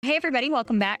Hey, everybody,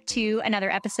 welcome back to another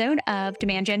episode of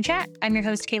Demand Gen Chat. I'm your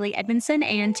host, Kaylee Edmondson,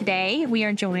 and today we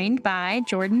are joined by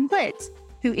Jordan Blitz,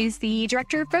 who is the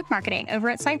Director of Growth Marketing over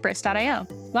at Cypress.io.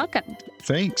 Welcome.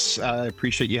 Thanks. I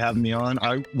appreciate you having me on.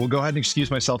 I will go ahead and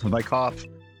excuse myself if I cough.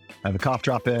 I have a cough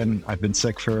drop in. I've been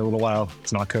sick for a little while.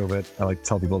 It's not COVID. I like to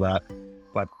tell people that,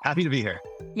 but happy to be here.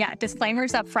 Yeah,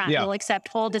 disclaimers up front. Yeah. We'll accept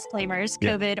full disclaimers,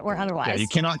 COVID or otherwise. Yeah, you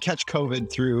cannot catch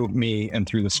COVID through me and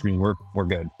through the screen. We're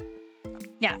good.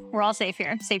 Yeah, we're all safe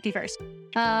here. Safety first.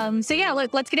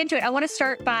 Look, let's get into it. I want to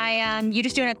start by you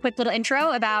just doing a quick little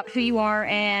intro about who you are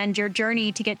and your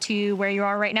journey to get to where you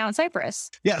are right now in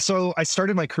Cypress. Yeah, so I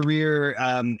started my career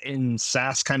in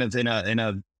SaaS kind of in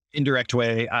a indirect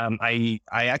way. I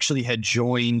actually had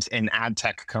joined an ad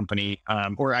tech company,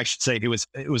 or I should say it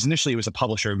was initially a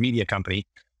publisher, a media company,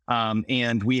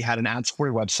 and we had an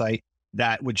ad-supported website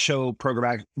that would show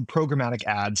programmatic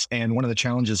ads. And one of the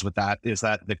challenges with that is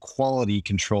that the quality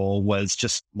control was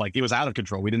just like, it was out of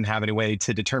control. We didn't have any way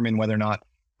to determine whether or not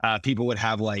people would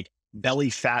have like belly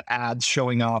fat ads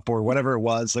showing up or whatever it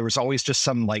was. There was always just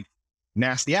some like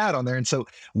nasty ad on there. And so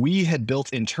we had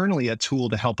built internally a tool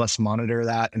to help us monitor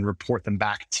that and report them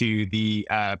back to the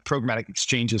programmatic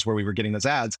exchanges where we were getting those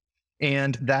ads.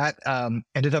 And that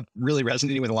ended up really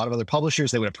resonating with a lot of other publishers.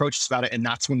 They would approach us about it. And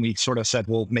that's when we sort of said,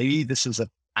 well, maybe this is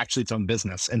actually its own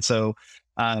business. And so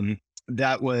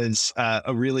that was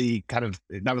a really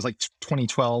that was like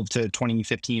 2012 to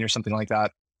 2015 or something like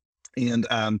that. And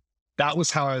that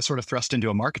was how I was sort of thrust into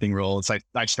a marketing role. It's like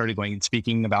I started going and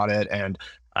speaking about it and,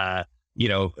 we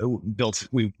built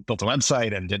a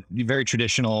website and did very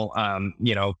traditional,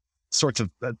 sorts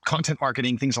of content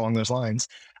marketing, things along those lines.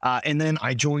 And then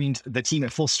I joined the team at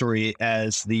FullStory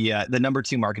as the number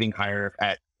 2 marketing hire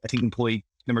at, I think, employee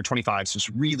number 25. So it's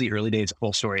really early days at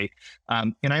FullStory.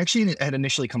 And I actually had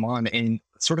initially come on in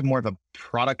sort of more of a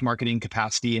product marketing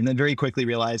capacity, and then very quickly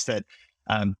realized that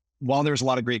while there was a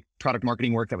lot of great product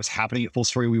marketing work that was happening at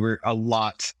FullStory, we were a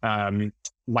lot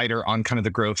lighter on kind of the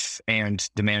growth and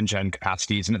demand gen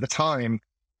capacities. And at the time,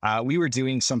 we were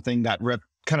doing something that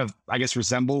kind of, I guess,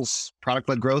 resembles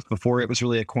product-led growth before it was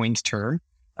really a coined term.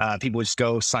 People would just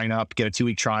go sign up, get a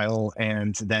 2-week trial,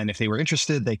 and then if they were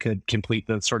interested, they could complete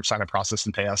the sort of sign-up process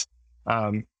and pay us.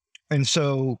 And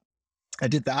so I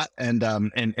did that and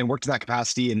worked in that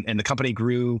capacity, and the company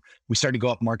grew. We started to go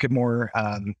up market more,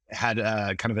 had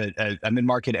kind of a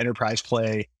mid-market enterprise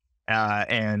play,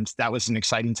 and that was an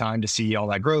exciting time to see all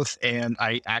that growth. And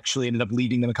I actually ended up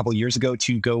leaving them a couple of years ago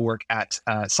to go work at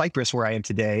Cypress, where I am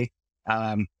today.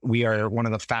 We are one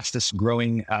of the fastest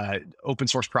growing open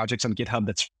source projects on GitHub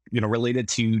that's related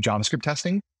to JavaScript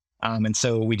testing. And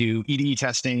so we do EDE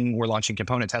testing. We're launching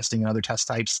component testing and other test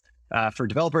types for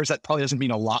developers. That probably doesn't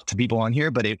mean a lot to people on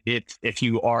here, but if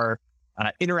you are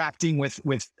interacting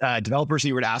with developers,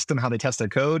 you were to ask them how they test their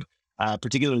code,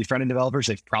 particularly front-end developers,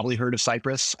 they've probably heard of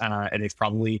Cypress, and they've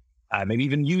probably maybe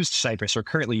even used Cypress or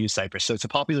currently use Cypress. So it's a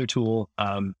popular tool.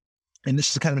 And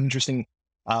this is kind of an interesting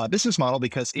business model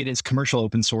because it is commercial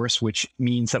open source, which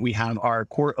means that we have our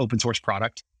core open source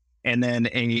product and then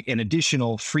an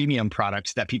additional freemium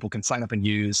product that people can sign up and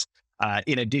use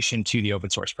in addition to the open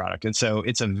source product. And so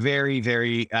it's a very,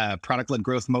 very product-led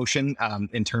growth motion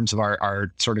in terms of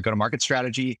our sort of go-to-market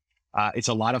strategy. It's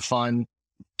a lot of fun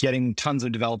getting tons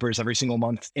of developers every single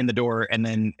month in the door and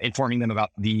then informing them about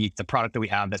the product that we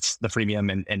have that's the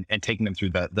freemium and taking them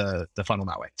through the funnel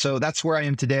that way. So that's where I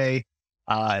am today.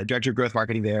 Director of Growth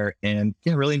Marketing there, and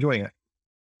really enjoying it.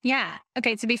 Yeah.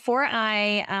 Okay. So before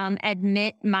I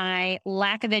admit my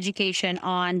lack of education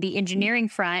on the engineering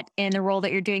front in the role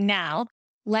that you're doing now,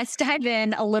 let's dive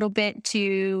in a little bit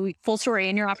to FullStory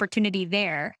and your opportunity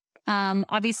there.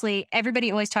 Obviously, everybody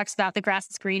always talks about the grass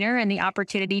is greener and the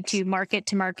opportunity to market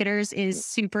to marketers is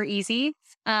super easy.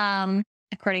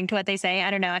 According to what they say. I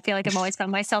don't know. I feel like I'm always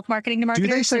found myself marketing to marketers.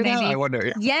 Do they say so that? maybe, I wonder.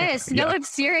 Yeah. Yes. No, I'm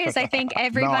serious. I think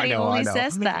everybody always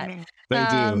says that.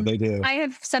 They do. I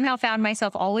have somehow found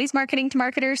myself always marketing to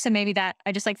marketers. So maybe that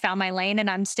I just like found my lane and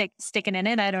I'm sticking in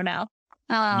it. I don't know.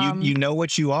 You know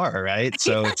what you are, right?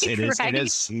 So it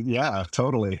is. Yeah,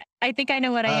 totally. I think I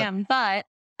know what I am, but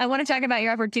I want to talk about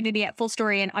your opportunity at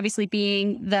FullStory and obviously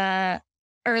being the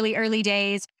early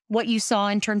days, what you saw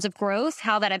in terms of growth,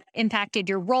 how that impacted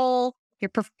your role,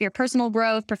 your personal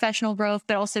growth, professional growth,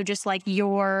 but also just like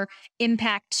your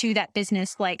impact to that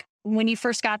business. Like when you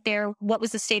first got there, what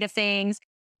was the state of things?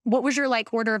 What was your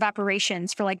like order of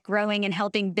operations for like growing and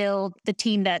helping build the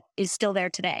team that is still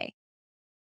there today?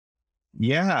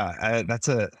 Yeah, that's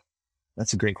a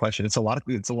great question. It's a lot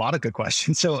of good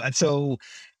questions. So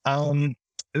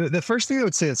the first thing I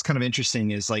would say that's kind of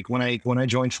interesting is like when I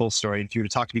joined FullStory, if you were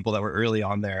to talk to people that were early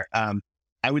on there,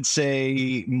 I would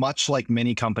say, much like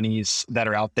many companies that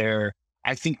are out there,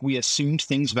 I think we assumed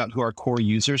things about who our core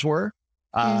users were,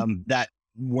 Mm, that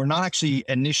were not actually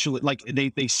initially, like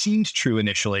they seemed true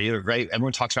initially, right?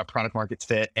 Everyone talks about product market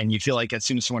fit, and you feel like as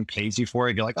soon as someone pays you for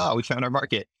it, you're like, oh, we found our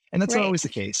market. And that's not right. always the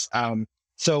case.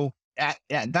 So at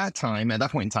that time, at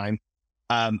that point in time,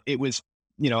 it was,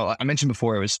 I mentioned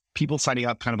before, it was people signing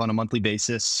up kind of on a monthly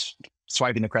basis,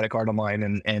 swiping the credit card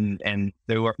online, and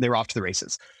they were off to the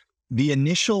races. The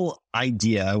initial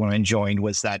idea when I joined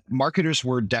was that marketers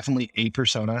were definitely a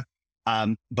persona,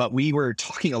 but we were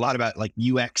talking a lot about like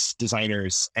UX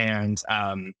designers and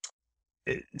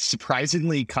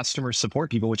surprisingly customer support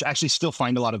people, which actually still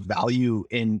find a lot of value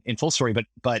in full story,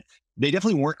 but they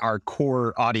definitely weren't our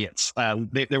core audience.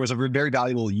 There was a very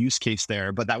valuable use case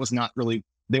there, but that was not really,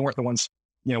 they weren't the ones,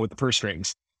 with the purse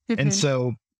strings. And Hmm.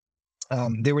 so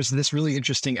there was this really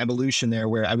interesting evolution there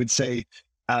where I would say,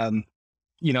 um,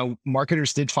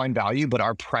 marketers did find value, but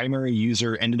our primary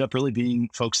user ended up really being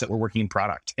folks that were working in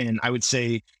product. And I would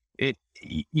say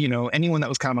anyone that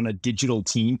was kind of on a digital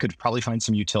team could probably find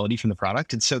some utility from the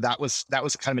product. And so that was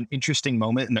kind of an interesting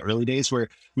moment in the early days where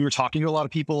we were talking to a lot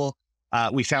of people.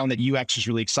 We found that UX was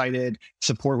really excited,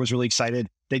 support was really excited.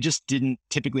 They just didn't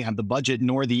typically have the budget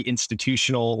nor the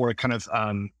institutional or kind of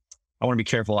I want to be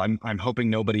careful. I'm hoping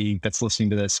nobody that's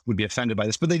listening to this would be offended by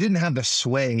this, but they didn't have the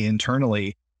sway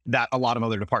internally that a lot of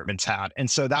other departments had. And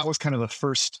so that was kind of the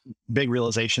first big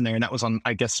realization there. And that was on,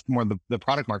 I guess, more the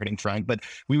product marketing front. But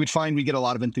we would find we get a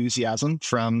lot of enthusiasm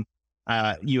from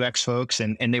UX folks,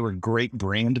 and they were great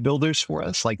brand builders for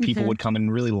us. Like people Hmm. would come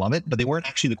and really love it, but they weren't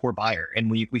actually the core buyer. And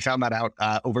we found that out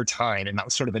over time. And that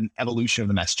was sort of an evolution of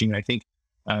the messaging. And I think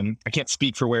I can't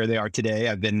speak for where they are today.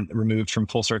 I've been removed from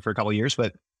Full Story for a couple of years,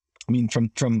 but I mean,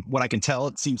 from what I can tell,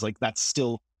 it seems like that's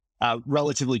still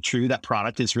relatively true. That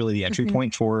product is really the entry Hmm.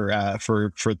 point for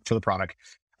the product.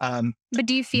 Um, But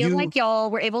do you feel you like y'all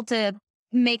were able to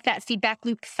make that feedback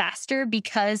loop faster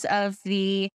because of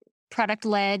the product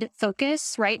led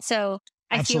focus, right? So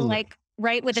I feel Absolutely. like,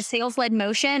 right, with a sales led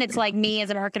motion, it's like me as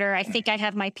a marketer, I think I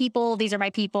have my people. These are my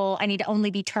people. I need to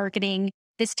only be targeting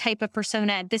this type of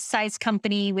persona at this size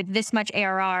company with this much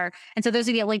ARR. And so those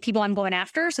are the only people I'm going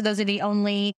after. So those are the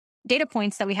only data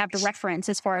points that we have to reference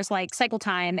as far as like cycle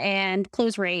time and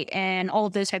close rate and all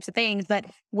of those types of things. But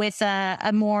with a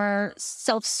more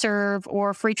self-serve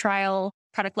or free trial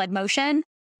product-led motion,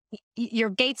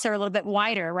 your gates are a little bit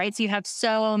wider, right? So you have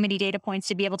so many data points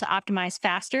to be able to optimize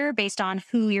faster based on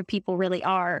who your people really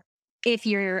are if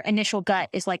your initial gut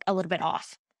is like a little bit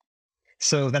off.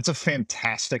 So that's a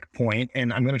fantastic point,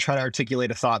 and I'm going to try to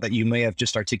articulate a thought that you may have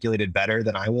just articulated better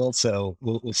than I will. So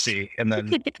we'll see, and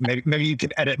then maybe you can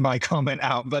edit my comment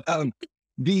out. But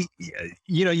the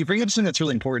you bring up something that's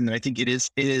really important, and I think it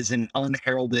is an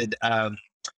unheralded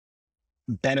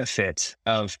benefit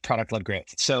of product led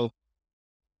growth. So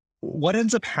what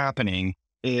ends up happening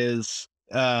is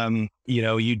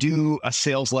you do a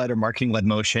sales led or marketing led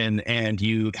motion, and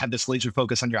you have this laser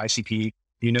focus on your ICP.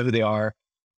 You know who they are,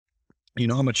 you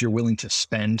know how much you're willing to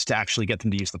spend to actually get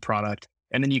them to use the product,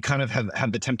 and then you kind of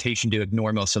have the temptation to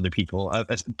ignore most other people,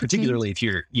 Mhm, particularly if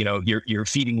you're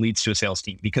feeding leads to a sales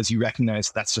team, because you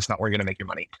recognize that's just not where you're going to make your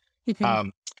money. mhm,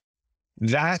 um,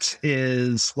 that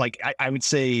is like, I would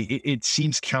say it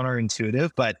seems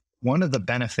counterintuitive, but one of the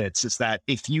benefits is that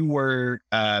if you were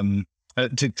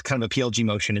to kind of a PLG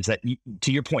motion is that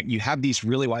to your point, you have these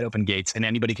really wide open gates and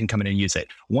anybody can come in and use it.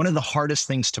 One of the hardest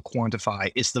things to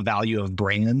quantify is the value of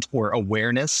brand or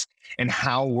awareness and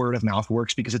how word of mouth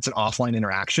works, because it's an offline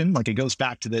interaction. Like it goes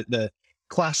back to the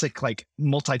classic like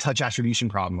multi-touch attribution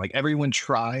problem. Like everyone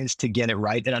tries to get it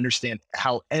right and understand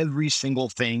how every single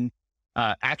thing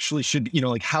actually should,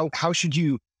 like how should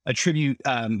you attribute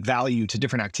value to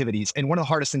different activities. And one of the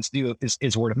hardest things to do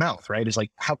is word of mouth, right? Is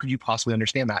like, how could you possibly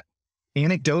understand that?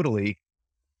 Anecdotally,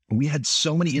 we had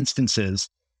so many instances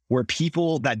where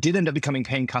people that did end up becoming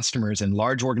paying customers in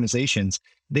large organizations,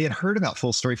 they had heard about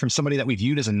Full Story from somebody that we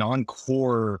viewed as a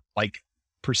non-core like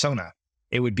persona.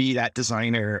 It would be that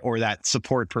designer or that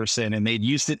support person, and they'd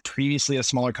used it previously at a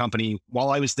smaller company. While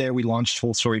I was there, we launched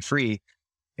Full Story Free,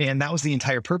 and that was the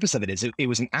entire purpose of it. It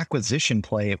was an acquisition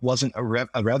play. It wasn't a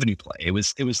revenue play. It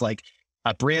was like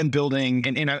a brand building,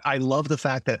 and I love the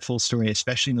fact that Full Story,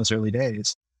 especially in those early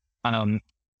days, um,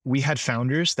 we had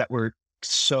founders that were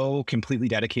so completely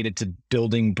dedicated to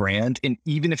building brand. And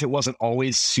even if it wasn't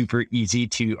always super easy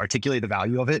to articulate the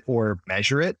value of it or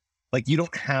measure it, like you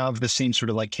don't have the same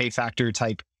sort of like K factor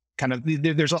type kind of,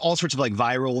 there's all sorts of like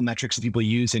viral metrics that people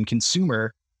use in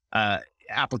consumer uh,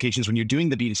 applications when you're doing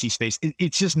the B2C space.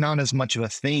 It's just not as much of a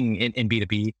thing in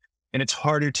B2B, and it's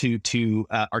harder to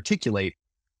articulate.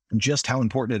 just how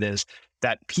important it is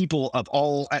that people of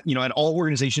all, at all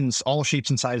organizations, all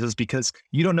shapes and sizes, because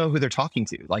you don't know who they're talking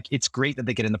to. Like, it's great that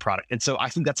they get in the product. And so I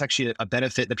think that's actually a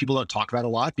benefit that people don't talk about a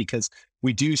lot, because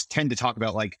we do tend to talk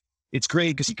about, like, it's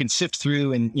great because you can sift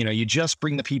through and, you just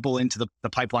bring the people into the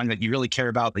pipeline that you really care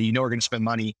about, that are going to spend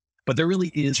money. But there really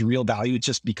is real value. It's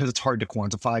just because it's hard to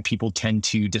quantify, people tend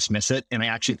to dismiss it. And I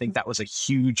actually think that was a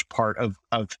huge part of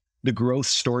the growth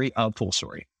story of Full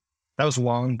Story. That was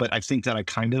long, but I think that I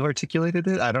kind of articulated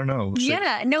it. I don't know.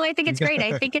 Yeah, no, I think it's great.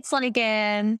 I think it's like,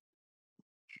 yeah,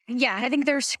 I think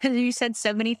because you said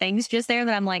so many things just there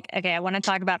that I'm like, okay, I want to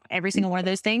talk about every single one of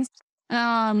those things.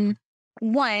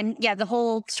 One, yeah, the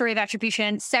whole story of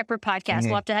attribution, separate podcast.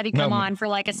 We'll have to have you come on for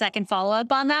like a second follow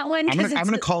up on that one. I'm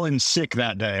gonna call in sick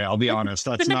that day. I'll be honest.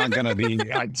 That's not gonna be.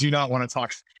 I do not want to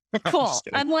talk. Cool.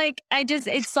 I'm like,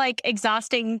 it's like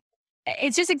exhausting.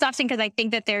 It's just exhausting because I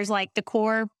think that there's like the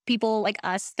core people like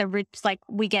us, the rich, like,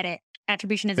 we get it.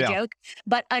 Attribution is a joke,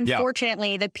 but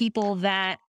unfortunately, the people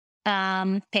that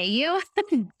pay you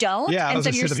don't. Yeah, and so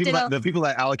you're the people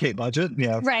that allocate budget.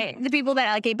 Yeah, right. The people that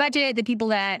allocate budget, the people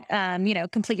that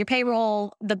complete your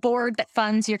payroll, the board that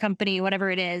funds your company, whatever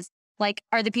it is, like,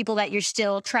 are the people that you're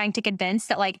still trying to convince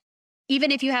that, like, even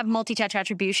if you have multi-touch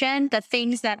attribution, the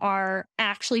things that are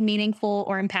actually meaningful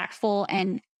or impactful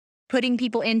and putting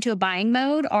people into a buying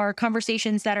mode are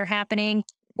conversations that are happening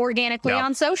organically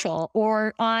on social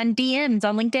or on DMs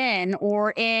on LinkedIn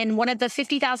or in one of the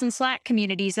 50,000 Slack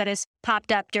communities that has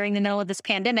popped up during the middle of this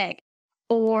pandemic.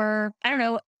 Or, I don't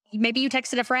know, maybe you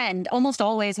texted a friend. Almost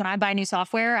always when I buy new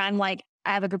software, I'm like,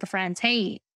 I have a group of friends.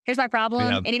 Hey, here's my problem.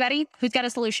 Yeah. Anybody who's got a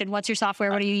solution? What's your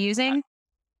software? What are you using?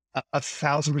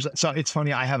 1,000%. So it's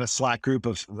funny. I have a Slack group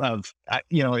of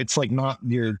it's like not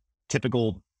your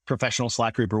typical professional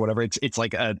Slack group or whatever. It's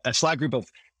like a Slack group of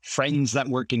friends that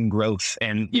work in growth.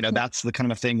 And, that's the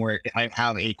kind of thing where I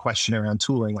have a question around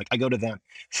tooling. Like, I go to them.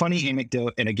 Funny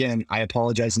anecdote. And again, I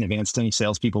apologize in advance to any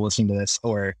salespeople listening to this,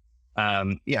 or,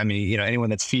 anyone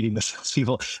that's feeding the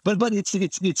salespeople, but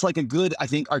it's like a good, I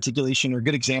think, articulation or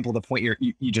good example of the point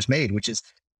you just made, which is,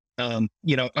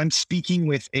 I'm speaking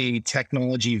with a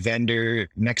technology vendor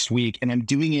next week, and I'm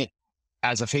doing it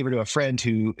as a favor to a friend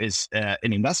who is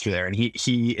an investor there. And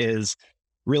he is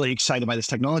really excited by this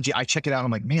technology. I check it out. I'm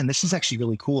like, man, this is actually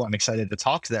really cool. I'm excited to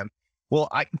talk to them. Well,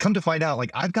 I come to find out, like,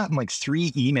 I've gotten like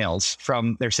 3 emails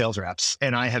from their sales reps,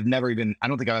 and I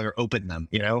don't think I've ever opened them,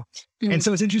 And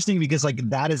so it's interesting because, like,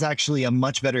 that is actually a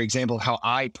much better example of how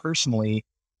I personally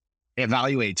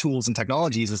evaluate tools and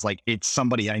technologies. Is like, it's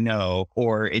somebody I know,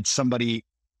 or it's somebody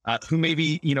who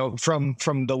maybe, from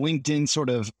the LinkedIn sort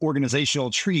of organizational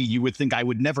tree, you would think I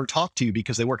would never talk to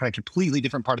because they work on a completely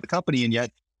different part of the company. And yet,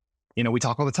 we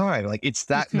talk all the time. Like, it's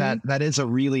that is a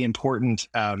really important,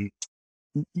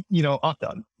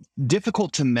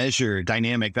 difficult to measure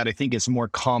dynamic that I think is more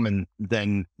common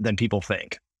than people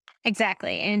think.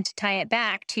 Exactly. And to tie it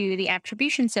back to the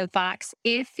attribution soapbox,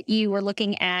 if you were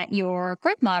looking at your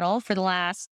growth model for the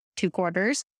last 2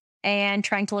 quarters, and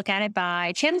trying to look at it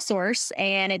by channel source,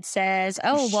 and it says,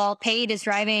 oh, well, paid is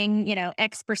driving,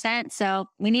 X percent. So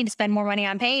we need to spend more money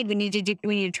on paid. We need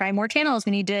to try more channels.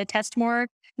 We need to test more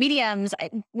mediums,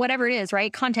 whatever it is,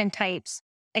 right? Content types,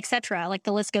 etc. Like,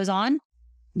 the list goes on.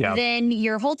 Yeah. Then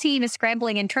your whole team is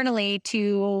scrambling internally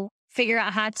to figure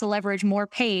out how to leverage more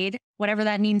paid, whatever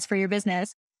that means for your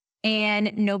business.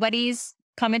 And nobody's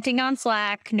commenting on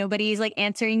Slack. Nobody's like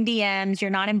answering DMs.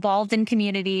 You're not involved in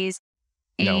communities.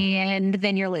 No. And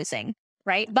then you're losing,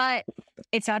 right? But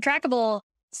it's not trackable.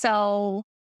 So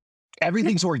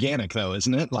everything's organic, though,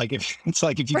 isn't it? Like, if you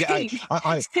right.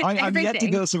 get, I'm yet to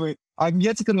go somewhere. I'm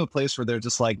yet to go to a place where they're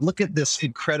just like, look at this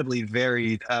incredibly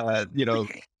varied,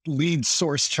 lead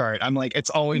source chart. I'm like, it's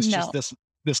always just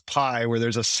this pie where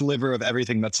there's a sliver of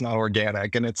everything that's not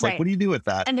organic, and it's like, what do you do with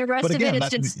that? And the rest of it is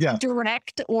just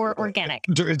direct or organic.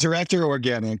 Direct or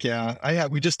organic, yeah.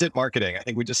 We just did marketing. I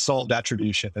think we just solved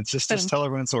attribution. It's just tell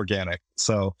everyone it's organic.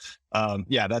 So,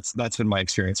 that's been my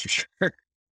experience for sure.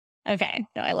 Okay,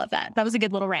 no, I love that. That was a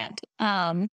good little rant.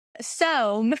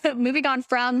 So moving on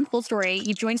from Full Story,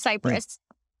 you've joined Cypress,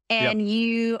 and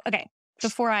okay.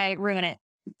 Before I ruin it,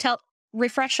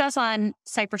 refresh us on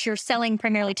Cypress. You're selling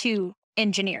primarily to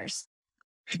engineers.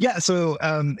 Yeah. So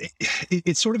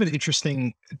it's sort of an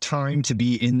interesting time to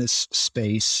be in this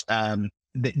space.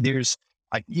 There's,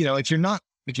 if you're not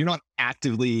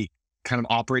actively kind of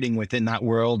operating within that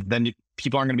world, then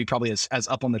people aren't going to be probably as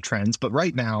up on the trends. But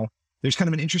right now, there's kind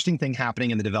of an interesting thing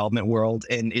happening in the development world.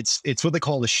 And it's what they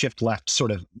call the shift left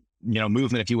sort of,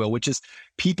 movement, if you will, which is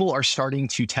people are starting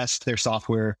to test their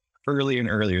software earlier and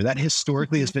earlier. That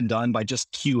historically has been done by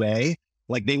just QA.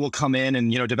 like they will come in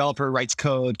and, developer writes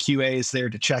code, QA is there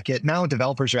to check it. Now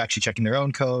developers are actually checking their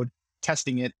own code,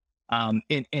 testing it.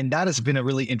 And that has been a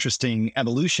really interesting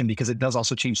evolution because it does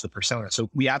also change the persona. So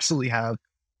we absolutely have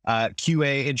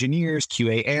QA engineers,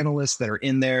 QA analysts that are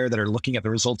in there that are looking at the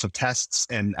results of tests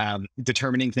and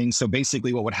determining things. So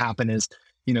basically what would happen is,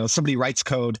 somebody writes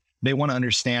code, they want to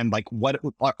understand like what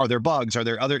are there bugs? Are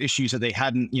there other issues that they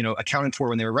hadn't, accounted for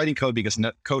when they were writing code, because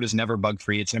code is never bug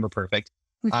free. It's never perfect.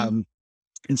 Mhm.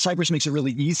 And Cypress makes it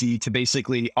really easy to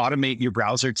basically automate your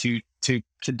browser to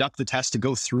conduct the test, to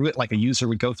go through it like a user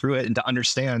would go through it, and to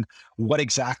understand what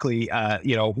exactly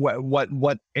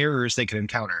what errors they could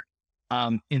encounter.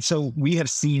 And so we have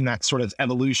seen that sort of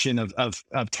evolution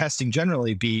of testing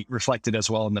generally be reflected as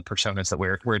well in the personas that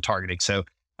we're targeting. So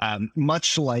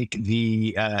much like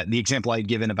the example I had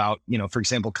given about, for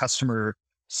example, customer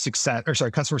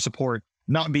support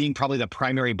not being probably the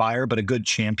primary buyer, but a good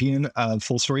champion of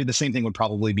full story. The same thing would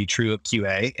probably be true of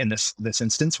QA in this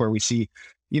instance, where we see,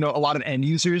 a lot of end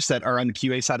users that are on the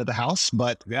QA side of the house.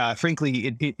 But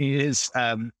frankly, it is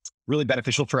really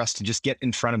beneficial for us to just get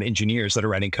in front of engineers that are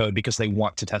writing code, because they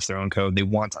want to test their own code. They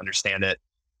want to understand it.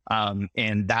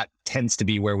 And that tends to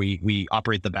be where we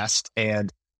operate the best.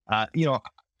 And,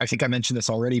 I think I mentioned this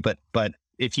already, but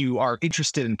if you are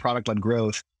interested in product-led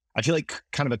growth, I feel like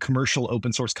kind of a commercial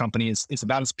open source company is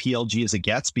about as PLG as it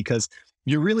gets, because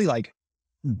you're really like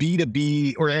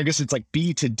B2B, or I guess it's like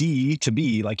B to D to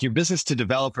B, like your business to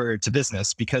developer to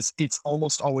business, because it's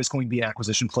almost always going to be an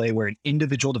acquisition play where an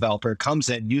individual developer comes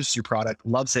in, uses your product,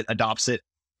 loves it, adopts it,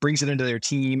 brings it into their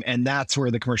team. And that's where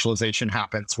the commercialization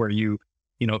happens, where you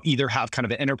either have kind of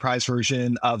an enterprise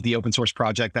version of the open source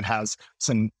project that has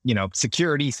some,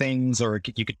 security things, or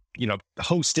you could,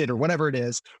 host it or whatever it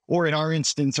is. Or in our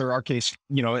instance, or our case,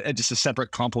 just a separate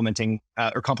complementing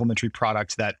or complementary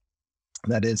product that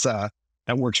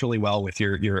works really well with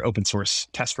your open source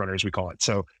test runner, as we call it.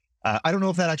 So I don't know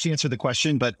if that actually answered the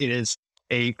question, but it is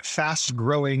a fast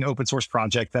growing open source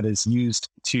project that is used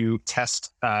to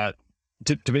test, to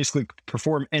basically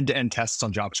perform end-to-end tests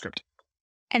on JavaScript.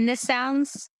 And this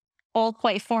sounds all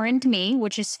quite foreign to me,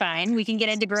 which is fine. We can get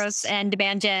into growth and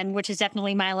demand gen, which is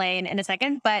definitely my lane in a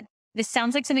second. But this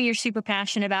sounds like something you're super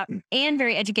passionate about and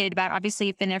very educated about. Obviously,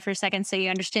 you've been there for a second, so you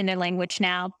understand their language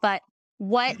now. But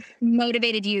what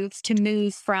motivated you to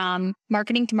move from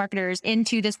marketing to marketers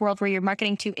into this world where you're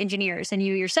marketing to engineers, and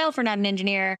you yourself are not an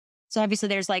engineer? So obviously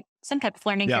there's like some type of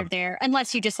learning Yeah. curve there,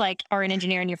 unless you just like are an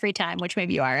engineer in your free time, which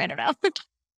maybe you are. I don't know.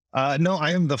 No,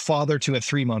 I am the father to a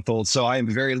 3-month-old, so I am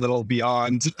very little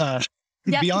beyond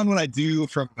Yep. beyond what I do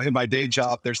from in my day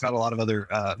job. There's not a lot of other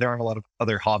there aren't a lot of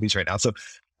other hobbies right now. So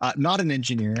not an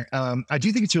engineer. I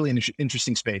do think it's really an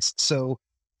interesting space. So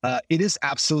it is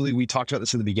absolutely. We talked about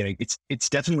this in the beginning. It's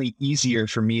definitely easier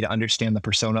for me to understand the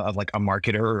persona of like a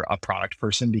marketer or a product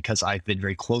person, because I've been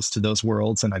very close to those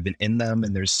worlds and I've been in them.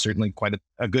 And there's certainly quite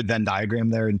a good Venn diagram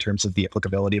there in terms of the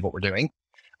applicability of what we're doing.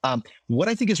 What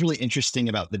I think is really interesting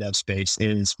about the dev space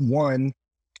is, one,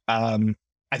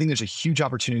 I think there's a huge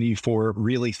opportunity for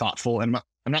really thoughtful, and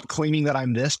I'm not claiming that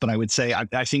I'm this, but I would say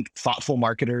I think thoughtful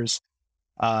marketers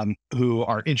who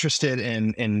are interested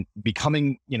in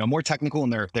becoming, more technical in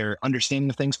their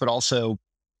understanding of things, but also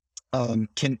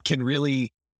can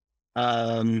really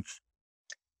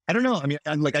I don't know. I mean,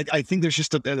 I think there's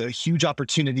just a huge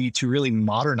opportunity to really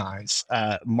modernize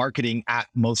marketing at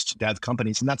most dev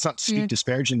companies. And that's not to speak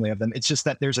disparagingly of them. It's just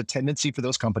that there's a tendency for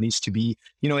those companies to be,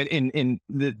 in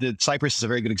the Cypress is a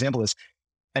very good example of this.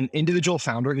 An individual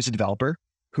founder who's a developer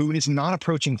who is not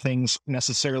approaching things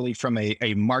necessarily from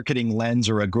a marketing lens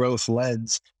or a growth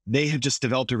lens. They have just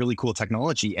developed a really cool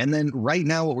technology. And then right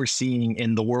now, what we're seeing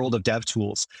in the world of dev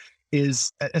tools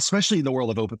is, especially in the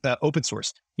world of open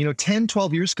source, 10,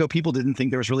 12 years ago, people didn't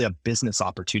think there was really a business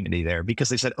opportunity there, because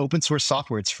they said open source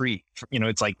software, it's free.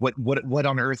 It's like, what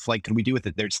on earth, like, can we do with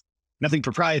it? There's nothing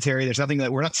proprietary. There's nothing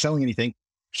that we're not selling anything.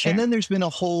 Sure. And then there's been a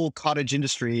whole cottage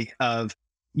industry of,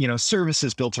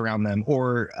 services built around them,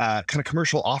 or kind of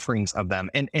commercial offerings of them.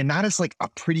 And that is like a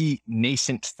pretty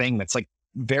nascent thing that's like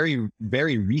very,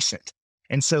 very recent.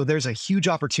 And so there's a huge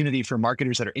opportunity for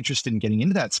marketers that are interested in getting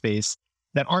into that space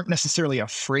that aren't necessarily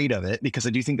afraid of it, because I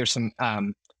do think there's some,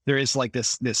 there is like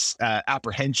this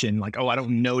apprehension, like, oh, I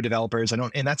don't know developers. And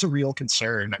that's a real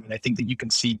concern. I mean, I think that you can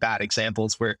see bad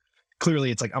examples where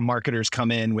clearly it's like a marketer's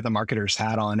come in with a marketer's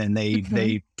hat on, and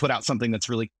they put out something that's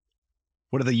really,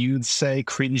 what do the youths say?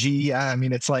 Cringy. Yeah. I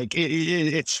mean, it's like,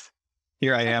 it's,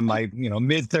 here I am, my,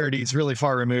 mid 30s, really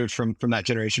far removed from that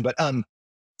generation.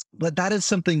 But that is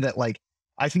something that, like,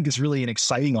 I think is really an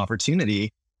exciting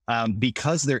opportunity.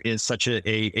 because there is such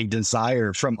a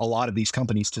desire from a lot of these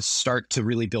companies to start to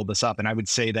really build this up. And I would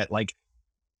say that like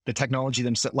the technology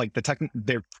themselves, like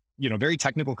they're, very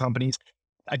technical companies.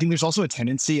 I think there's also a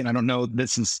tendency, and I don't know,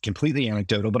 this is completely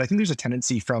anecdotal, but I think there's a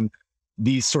tendency from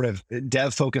these sort of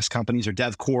dev focused companies or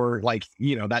dev core, like,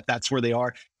 that's where they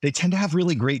are. They tend to have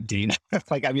really great data.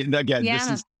 Like, I mean, again,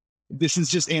 Yeah. this is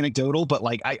just anecdotal, but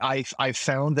like I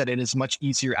found that it is much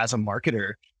easier as a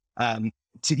marketer,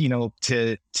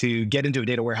 to get into a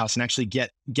data warehouse and actually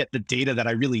get the data that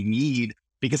I really need,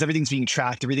 because everything's being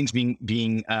tracked, everything's being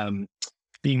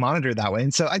monitored that way.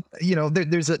 And so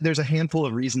there's a handful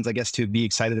of reasons, I guess, to be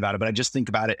excited about it. But I just think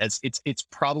about it as it's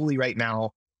probably right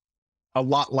now a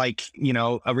lot like,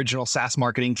 original SaaS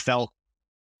marketing felt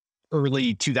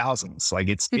early 2000s. Like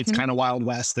it's Mhm. kind of Wild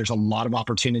West. There's a lot of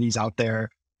opportunities out there,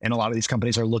 and a lot of these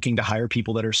companies are looking to hire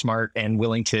people that are smart and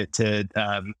willing to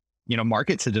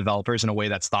market to developers in a way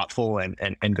that's thoughtful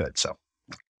and good. So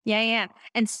Yeah, yeah.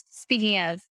 And speaking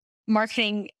of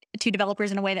marketing to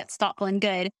developers in a way that's thoughtful and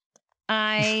good,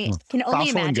 I can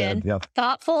only thoughtful and good. imagine Yeah.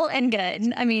 thoughtful and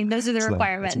good. I mean, those are the That's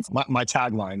requirements. my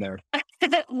tagline there.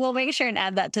 We'll make sure and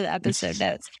add that to the episode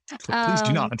notes. Please do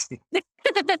Um, not.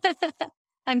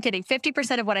 I'm kidding.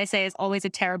 50% of what I say is always a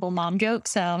terrible mom joke,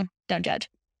 so don't judge.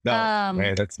 No, Um,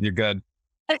 man, you're good.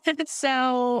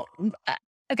 so,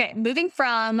 okay, moving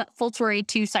from Full Story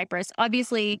to Cypress,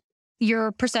 obviously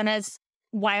your persona is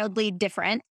wildly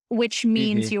different, which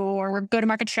means Mhm. your go to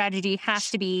market strategy has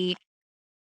to be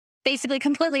basically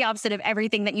completely opposite of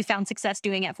everything that you found success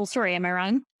doing at Full Story. Am I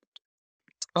wrong?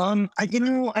 I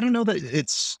don't know that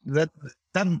it's that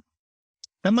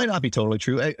that might not be totally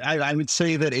true. I would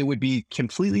say that it would be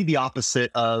completely the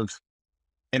opposite of,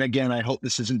 and again, I hope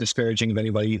this isn't disparaging of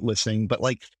anybody listening, but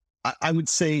like I would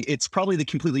say it's probably the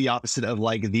completely opposite of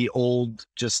like the old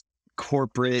just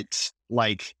corporate,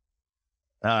 like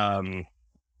um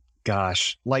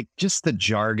gosh, like just the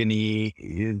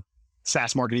jargony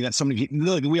SaaS marketing that so many people,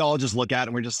 like, we all just look at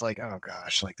and we're just like, oh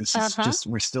gosh, like this Uh is huh. just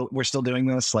we're still doing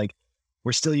this, like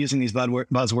we're still using these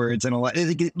buzzwords and a lot.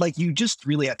 Like you just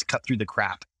really have to cut through the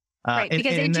crap, Right. and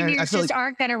Because I engineers feel just like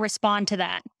aren't going to respond to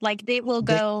that. Like they,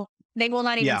 they will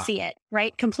not even yeah, see it,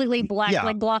 right? Completely black, yeah,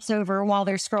 like gloss over while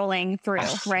they're scrolling through,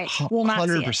 right? Will not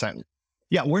see it. 100%.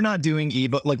 Yeah, we're not doing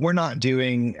ebook, like we're not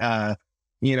doing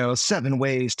 7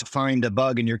 ways to find a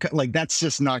bug in your like that's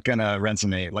just not gonna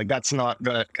resonate. Like that's not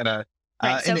gonna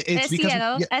Right. and So it's because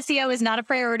SEO, yeah, SEO is not a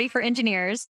priority for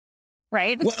engineers,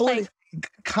 right? well, Like,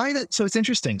 kind of. So it's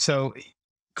interesting. So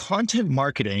content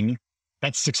marketing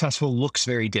that's successful looks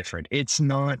very different. It's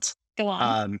not. go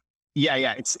on. Um,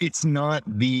 yeah. It's not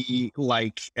the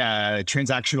like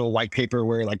transactional white paper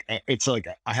where like it's like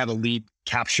I have a lead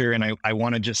capture and I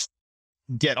want to just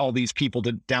get all these people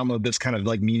to download this kind of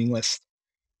like meaningless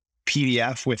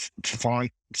PDF with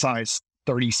font size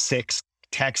 36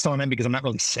 text on it because I'm not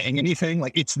really saying anything.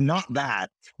 Like it's not that.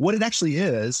 What it actually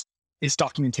is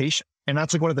documentation. And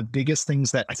that's like one of the biggest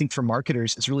things that I think for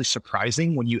marketers is really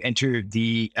surprising when you enter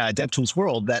the DevTools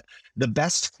world, that the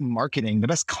best marketing, the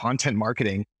best content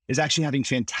marketing is actually having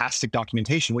fantastic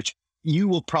documentation, which you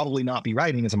will probably not be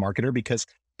writing as a marketer because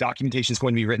documentation is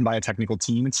going to be written by a technical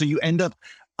team. And so you end up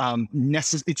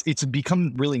it's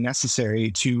become really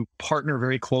necessary to partner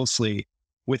very closely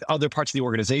with other parts of the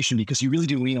organization because you really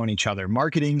do lean on each other.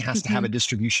 Marketing has to have Hmm. a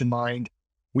distribution mind.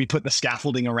 We put the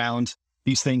scaffolding around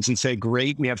these things and say,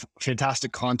 great, we have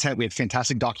fantastic content, we have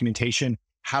fantastic documentation.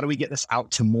 How do we get this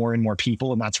out to more and more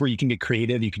people? And that's where you can get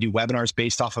creative. You can do webinars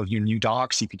based off of your new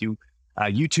docs. You could do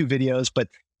YouTube videos, but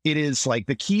it is like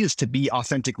the key is to be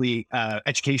authentically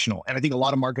educational. And I think a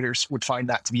lot of marketers would find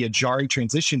that to be a jarring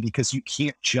transition because you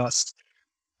can't just,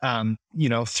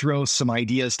 throw some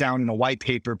ideas down in a white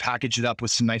paper, package it up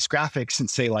with some nice graphics and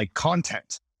say like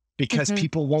content, because Hmm.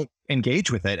 people won't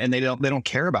engage with it and they don't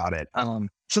care about it.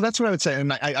 So that's what I would say.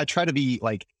 And I try to be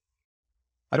like,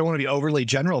 I don't want to be overly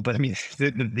general, but I mean,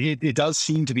 it does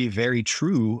seem to be very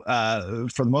true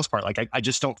for the most part. Like, I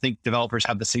just don't think developers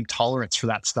have the same tolerance for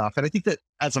that stuff. And I think that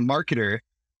as a marketer,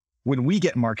 when we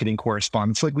get marketing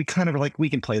correspondence, like we kind of are like, we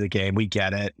can play the game, we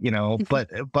get it,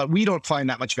 but we don't find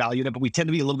that much value in it, but we tend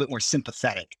to be a little bit more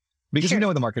sympathetic because we Sure. know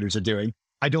what the marketers are doing.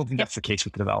 I don't think Yep. that's the case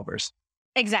with the developers.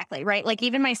 Exactly. Right. Like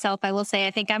even myself, I will say,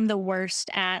 I think I'm the worst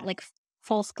at like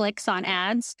false clicks on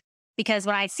ads because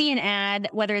when I see an ad,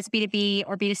 whether it's B2B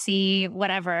or B2C,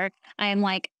 whatever, I am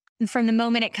like, from the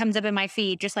moment it comes up in my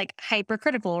feed, just like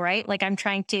hypercritical, right? Like I'm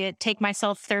trying to take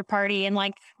myself third party and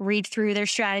like read through their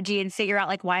strategy and figure out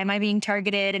like, why am I being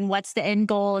targeted and what's the end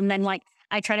goal? And then like,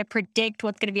 I try to predict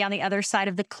what's going to be on the other side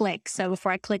of the click. So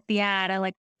before I click the ad,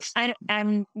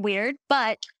 I'm weird,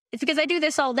 but it's because I do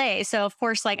this all day. So of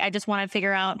course, like I just want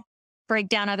to break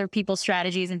down other people's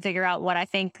strategies and figure out what I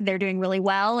think they're doing really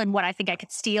well and what I think I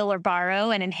could steal or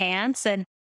borrow and enhance. And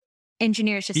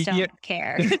engineers just Yeah. don't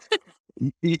care.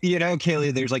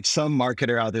 Kaylee, there's like some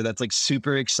marketer out there that's like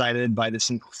super excited by this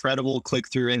incredible click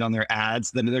through rate on their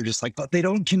ads. Then they're just like, but they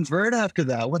don't convert after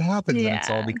that. What happens? And it's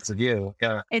all Yeah, because of you.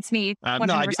 Yeah. it's me No, I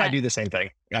 100%. do the same thing.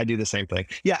 I do the same thing.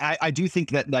 Yeah, I do think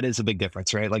that that is a big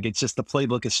difference, right? Like it's just the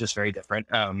playbook is just very different.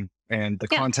 And the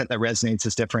Yeah. content that resonates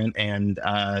is different. And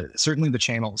certainly the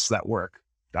channels that work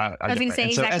are I was going to different. say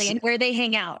And so, exactly. And where they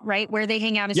hang out, right? Where they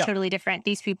hang out is yeah, totally different.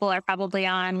 These people are probably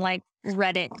on like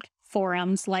Reddit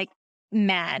forums, like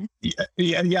mad.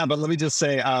 yeah. But let me just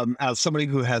say, as somebody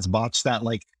who has botched that,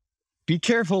 like, be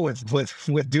careful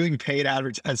with doing paid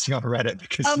advertising on Reddit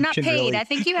because Oh, you not can paid. really, I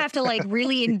think you have to like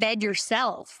really embed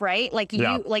yourself, right? Like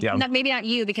yeah, you, like yeah. not maybe not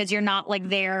you because you're not like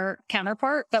their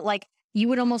counterpart, but like you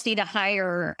would almost need to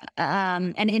hire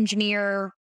an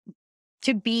engineer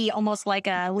to be almost like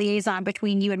a liaison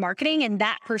between you and marketing, and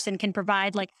that person can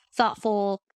provide like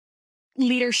thoughtful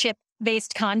leadership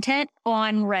based content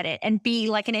on Reddit and be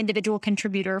like an individual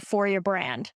contributor for your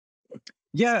brand.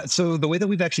 Yeah. So the way that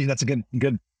we've actually, that's a good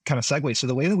kind of segue. So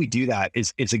the way that we do that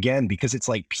is again, because it's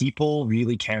like people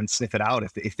really can sniff it out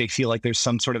if they feel like there's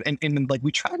some sort of, and like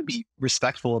we try to be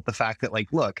respectful of the fact that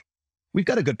like, look, we've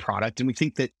got a good product and we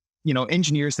think that,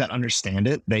 engineers that understand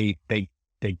it, they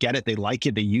get it, they like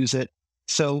it, they use it.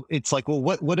 So it's like, well,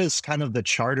 what is kind of the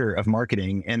charter of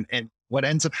marketing? And what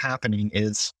ends up happening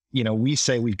is, we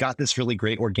say we've got this really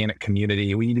great organic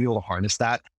community. We need to be able to harness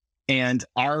that. And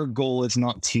our goal is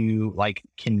not to like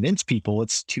convince people,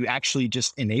 it's to actually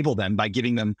just enable them by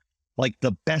giving them like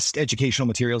the best educational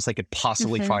materials they could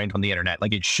possibly Mhm. find on the internet.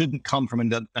 Like it shouldn't come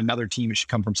from another team, it should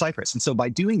come from Cypress. And so by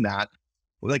doing that,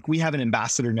 like we have an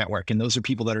ambassador network, and those are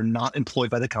people that are not employed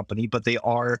by the company, but they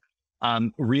are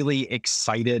really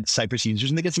excited Cypress users,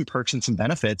 and they get some perks and some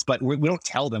benefits, but we don't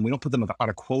tell them, we don't put them on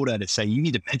a quota to say, you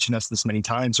need to mention us this many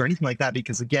times or anything like that.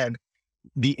 Because again,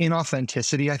 the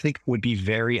inauthenticity, I think, would be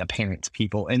very apparent to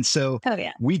people. And so Oh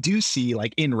yeah. we do see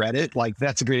like in Reddit, like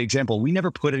that's a great example. We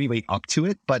never put anybody up to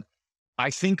it, but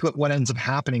I think that what ends up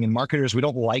happening in marketers, we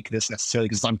don't like this necessarily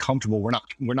because it's uncomfortable.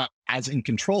 We're not as in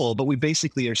control, but we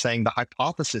basically are saying the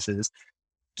hypothesis is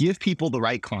give people the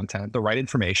right content, the right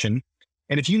information.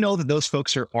 And if you know that those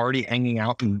folks are already hanging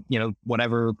out in,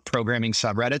 whatever programming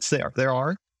subreddits there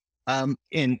are, and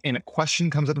a question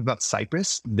comes up about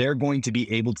Cypress, they're going to be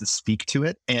able to speak to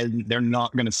it, and they're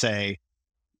not going to say,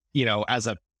 as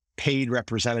a paid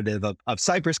representative of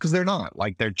Cypress, because they're not.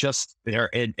 Like they're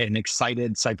an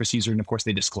excited Cypress user, and of course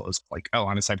they disclose like, oh,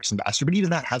 I'm a Cypress ambassador. But even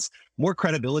that has more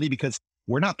credibility because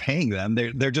we're not paying them.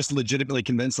 They're just legitimately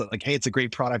convinced that like, hey, it's a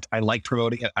great product. I like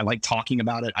promoting it. I like talking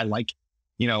about it. I like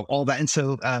all that. And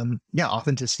so, yeah,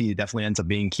 authenticity definitely ends up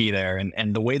being key there.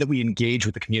 And the way that we engage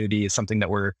with the community is something that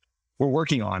we're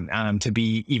working on to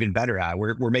be even better at.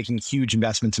 We're making huge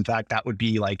investments. In fact, that would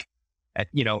be like,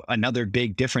 another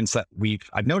big difference that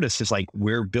I've noticed is like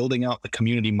we're building out the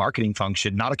community marketing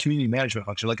function, not a community management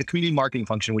function, like a community marketing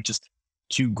function, which is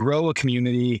to grow a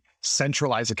community,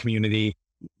 centralize a community,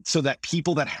 so that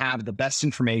people that have the best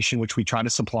information, which we try to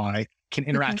supply, can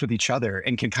interact Mhm. with each other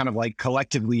and can kind of like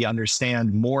collectively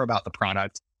understand more about the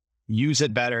product, use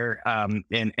it better,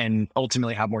 and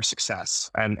ultimately have more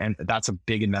success. And that's a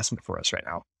big investment for us right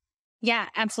now. Yeah,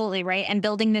 absolutely. Right. And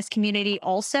building this community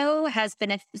also has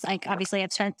benefits, like obviously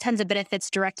it's tons of benefits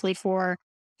directly for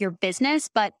your business,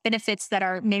 but benefits that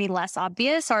are maybe less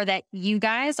obvious are that you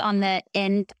guys on the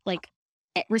end, like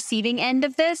receiving end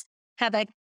of this, have a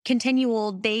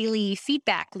continual daily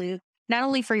feedback loop, not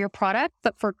only for your product,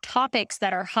 but for topics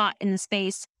that are hot in the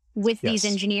space with these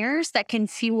Yes. engineers that can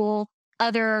fuel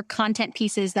other content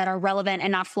pieces that are relevant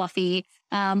and not fluffy,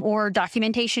 or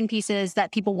documentation pieces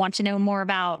that people want to know more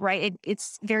about, right?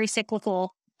 It's very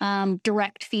cyclical,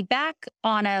 direct feedback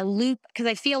on a loop. Because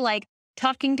I feel like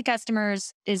talking to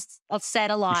customers is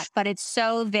said a lot, but it's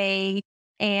so vague.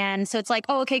 And so it's like,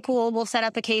 oh, okay, cool. We'll set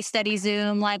up a case study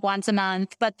Zoom like once a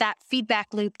month. But that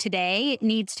feedback loop today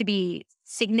needs to be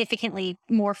significantly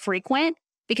more frequent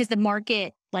because the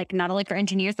market, like not only for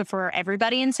engineers, but for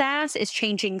everybody in SaaS, is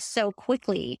changing so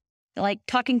quickly. Like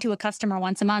talking to a customer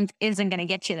once a month isn't going to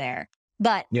get you there.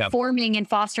 But Yeah. forming and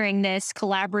fostering this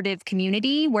collaborative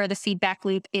community where the feedback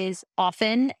loop is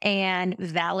often and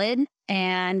valid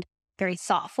and very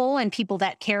thoughtful, and people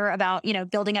that care about,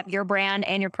 building up your brand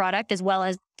and your product as well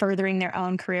as furthering their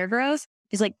own career growth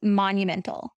is like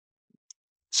monumental.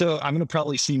 So I'm going to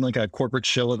probably seem like a corporate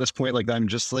shill at this point. Like I'm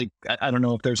just like, I don't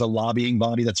know if there's a lobbying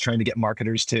body that's trying to get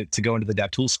marketers to go into the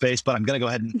DevTools space, but I'm going to go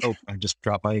ahead and, oh, I just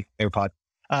dropped my AirPod.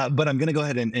 But I'm going to go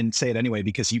ahead and say it anyway,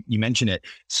 because you mentioned it.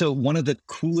 So one of the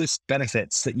coolest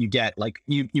benefits that you get, like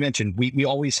you mentioned, we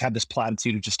always have this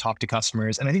platitude of just talk to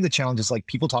customers. And I think the challenge is like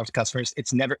people talk to customers.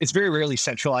 It's very rarely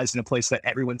centralized in a place that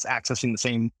everyone's accessing the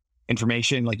same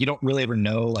information. Like you don't really ever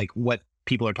know like what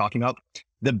people are talking about.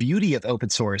 The beauty of open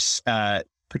source,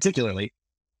 particularly,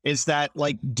 is that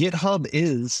like GitHub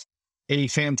is a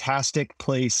fantastic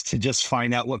place to just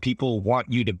find out what people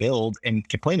want you to build and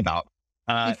complain about.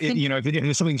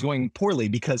 If something's going poorly,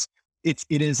 because it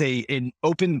is an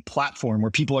open platform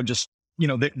where people are just,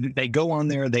 they go on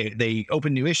there, they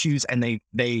open new issues, and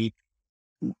they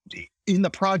in the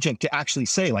project to actually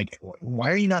say like,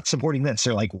 why are you not supporting this?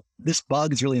 Or like, this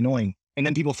bug is really annoying. And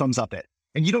then people thumbs up it.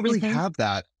 And you don't really have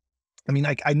that. I mean,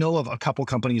 I know of a couple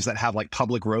companies that have like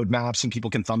public roadmaps and people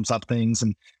can thumbs up things,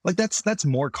 and like that's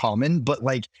more common, but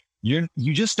like you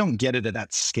just don't get it at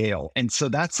that scale. And so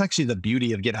that's actually the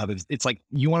beauty of GitHub. It's like,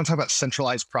 you want to talk about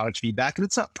centralized product feedback, and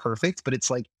it's not perfect, but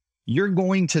it's like you're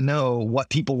going to know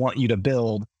what people want you to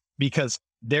build because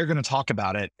they're going to talk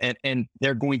about it, and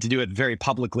they're going to do it very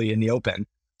publicly in the open.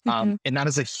 And that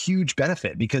is a huge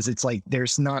benefit, because it's like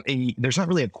there's not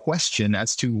really a question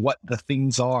as to what the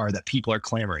things are that people are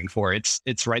clamoring for.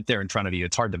 It's right there in front of you.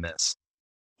 It's hard to miss.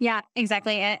 Yeah,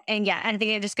 exactly. And yeah, I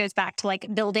think it just goes back to like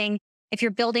if you're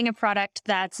building a product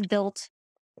that's built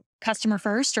customer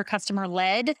first or customer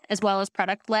led as well as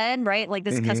product led, right? Like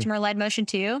this customer led motion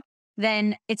too,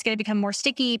 then it's going to become more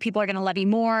sticky. People are going to love you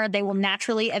more. They will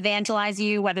naturally evangelize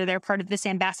you, whether they're part of this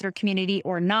ambassador community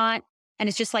or not. And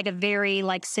it's just like a very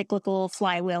like cyclical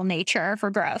flywheel nature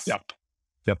for growth. Yep.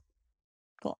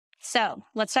 Cool. So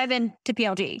let's dive into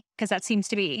PLG, because that seems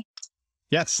to be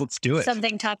let's do it.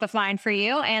 Something top of mind for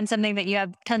you and something that you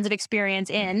have tons of experience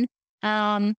in.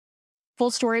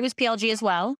 Full story was PLG as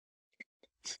well.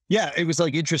 Yeah, it was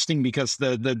like interesting because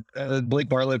the Blake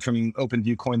Bartlett from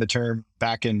OpenView coined the term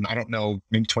back in, I don't know,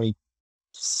 maybe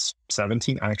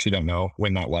 2017. I actually don't know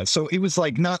when that was. So it was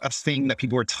like not a thing that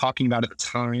people were talking about at the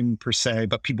time per se,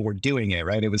 but people were doing it,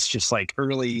 right? It was just like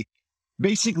early.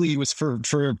 Basically, it was for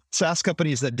SaaS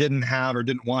companies that didn't have or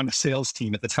didn't want a sales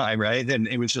team at the time, right? And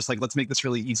it was just like, let's make this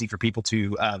really easy for people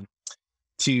to buy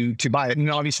it. And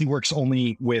it obviously works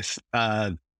only with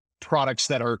products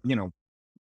that are,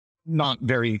 not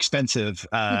very expensive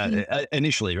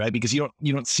initially, right? Because you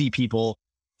don't see people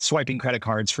swiping credit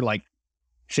cards for like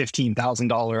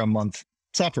 $15,000 a month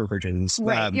software purchases.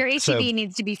 Right. Your ACV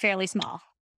needs to be fairly small.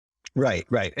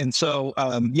 Right. And so,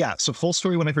 so full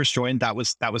story, when I first joined, that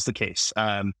was the case.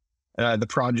 The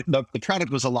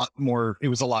product was a lot more, it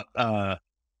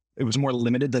was more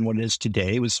limited than what it is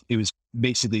today. It was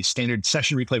basically standard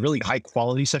session replay, really high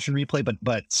quality session replay,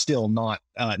 but still not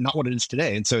what it is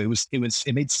today. And so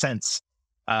it made sense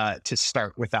to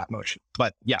start with that motion.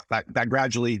 But yeah, that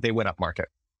gradually they went up market.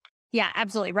 Yeah,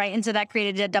 absolutely. Right. And so that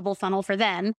created a double funnel for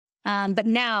them. But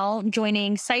now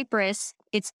joining Cypress,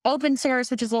 it's open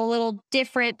source, which is a little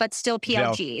different, but still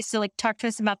PLG. Yeah. So like, talk to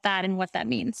us about that and what that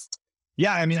means.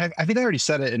 Yeah, I mean, I think I already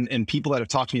said it, and people that have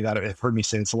talked to me about it have heard me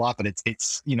say this a lot, but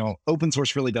it's open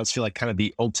source really does feel like kind of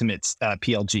the ultimate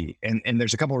PLG. And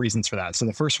there's a couple of reasons for that. So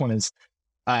the first one is,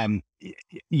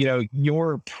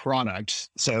 your product.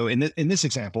 So in this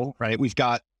example, right, we've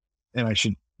got, and I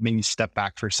should maybe step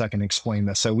back for a second and explain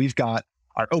this. So we've got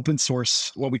our open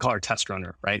source, what we call our test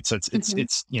runner, right? So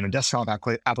it's desktop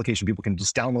application. People can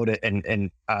just download it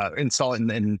and install it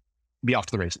and be off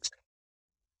to the races.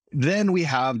 Then we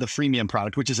have the freemium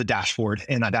product, which is a dashboard,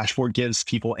 and that dashboard gives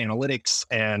people analytics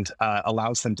and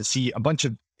allows them to see a bunch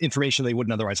of information they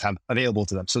wouldn't otherwise have available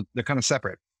to them. So they're kind of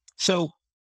separate. So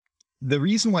the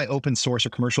reason why open source or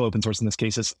commercial open source in this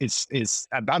case is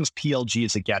about as PLG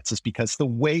as it gets is because the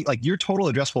way, like, your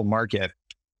total addressable market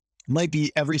might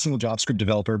be every single JavaScript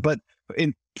developer, but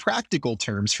in practical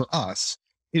terms for us,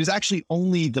 it is actually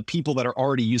only the people that are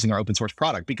already using our open source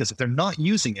product, because if they're not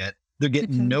using it, they're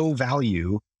getting no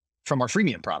value from our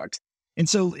freemium product. And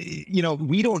so,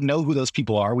 we don't know who those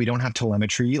people are. We don't have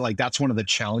telemetry. Like, that's one of the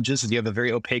challenges, is you have a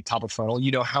very opaque top of funnel.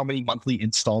 You know how many monthly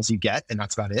installs you get, and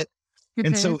that's about it.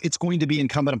 And so it's going to be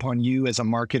incumbent upon you as a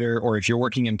marketer, or if you're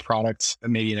working in products,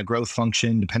 maybe in a growth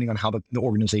function, depending on how the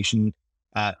organization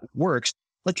works,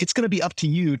 like, it's going to be up to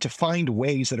you to find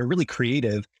ways that are really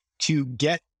creative to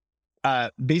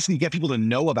basically get people to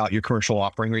know about your commercial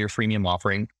offering or your freemium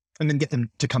offering, and then get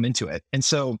them to come into it. And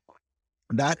so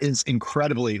that is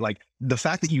incredibly, like, the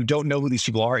fact that you don't know who these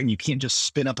people are and you can't just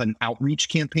spin up an outreach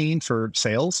campaign for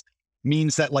sales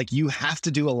means that, like, you have to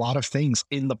do a lot of things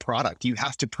in the product. You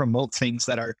have to promote things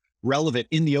that are relevant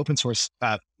in the open source,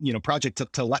 project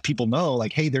to let people know,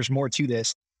 like, hey, there's more to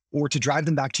this. or to drive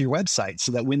them back to your website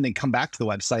so that when they come back to the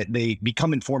website, they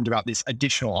become informed about this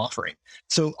additional offering.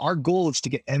 So our goal is to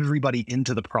get everybody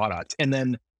into the product. And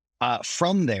then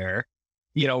from there,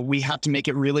 we have to make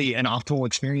it really an optimal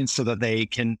experience so that they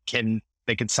can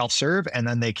self-serve, and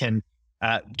then they can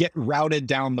get routed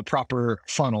down the proper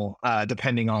funnel,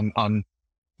 depending on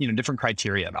different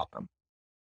criteria about them.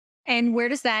 And where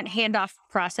does that handoff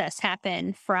process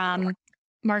happen from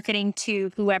marketing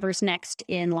to whoever's next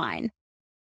in line?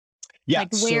 Yeah.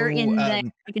 Like where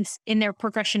So in their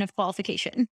progression of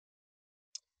qualification?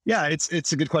 yeah,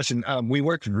 it's a good question. We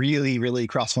work really, really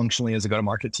cross-functionally as a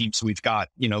go-to-market team. So we've got,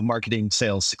 marketing,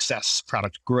 sales, success,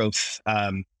 product growth,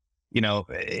 and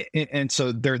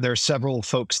so there are several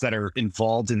folks that are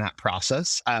involved in that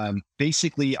process.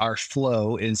 Basically, our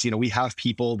flow is, we have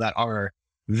people that are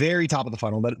very top of the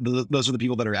funnel. Those are the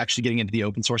people that are actually getting into the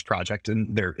open source project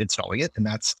and they're installing it, and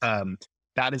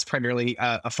that is primarily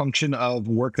a function of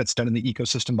work that's done in the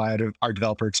ecosystem by our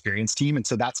developer experience team. And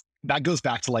so that goes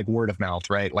back to like word of mouth,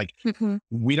 right? Like Hmm.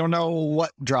 we don't know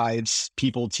what drives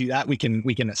people to that. We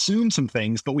can assume some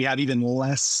things, but we have even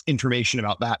less information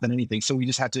about that than anything. So we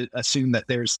just have to assume that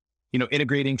there's,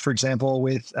 integrating, for example,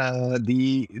 with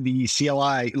the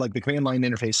CLI, like the command line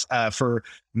interface for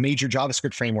major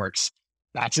JavaScript frameworks.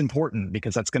 That's important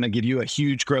because that's going to give you a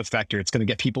huge growth vector. It's going to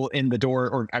get people in the door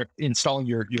or installing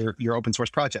your open source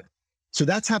project. So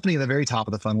that's happening at the very top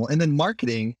of the funnel. And then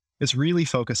marketing is really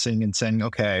focusing and saying,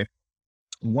 okay,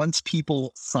 once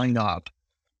people sign up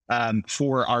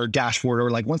for our dashboard,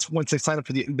 or like once they sign up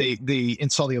for they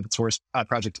install the open source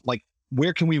project, like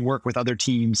where can we work with other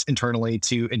teams internally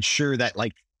to ensure that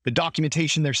like the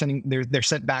documentation they're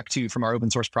sent back to from our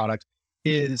open source product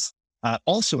is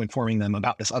also informing them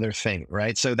about this other thing,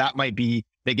 right? So that might be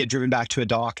they get driven back to a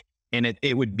doc, and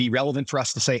it would be relevant for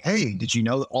us to say, hey, did you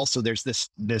know that also there's this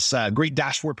great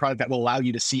dashboard product that will allow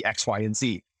you to see X, Y, and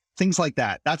Z, things like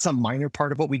that. That's a minor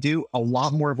part of what we do. A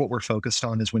lot more of what we're focused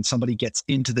on is when somebody gets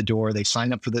into the door, they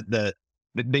sign up for the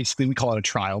basically we call it a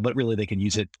trial, but really they can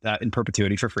use it in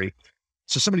perpetuity for free.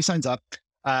 So somebody signs up.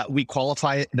 We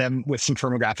qualify them with some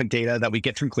firmographic data that we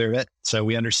get through Clearbit. So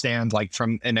we understand, like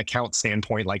from an account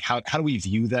standpoint, like how do we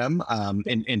view them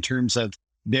in terms of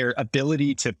their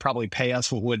ability to probably pay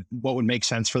us what would make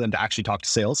sense for them to actually talk to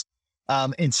sales.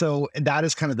 And so that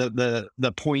is kind of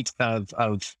the point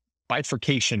of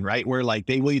bifurcation, right? Where like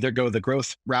they will either go the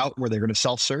growth route where they're going to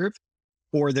self-serve,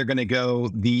 or they're going to go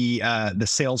the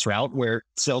sales route where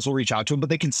sales will reach out to them, but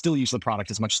they can still use the product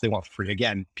as much as they want for free.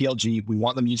 Again, PLG, we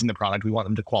want them using the product. We want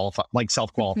them to qualify, like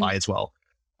self-qualify as well.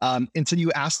 And so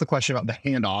you asked the question about the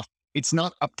handoff. It's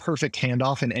not a perfect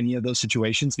handoff in any of those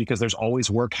situations because there's always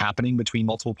work happening between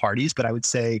multiple parties. But I would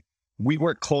say we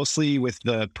work closely with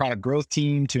the product growth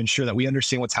team to ensure that we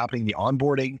understand what's happening in the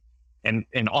onboarding and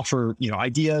offer,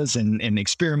 ideas and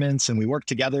experiments. And we work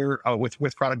together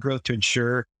with product growth to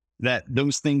ensure that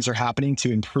those things are happening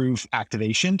to improve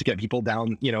activation, to get people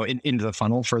down, into the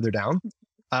funnel further down.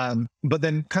 But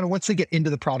then kind of once they get into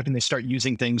the product and they start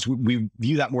using things, we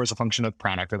view that more as a function of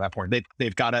product at that point.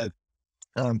 They've got a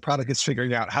product is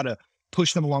figuring out how to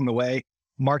push them along the way.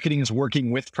 Marketing is working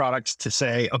with products to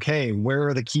say, okay, where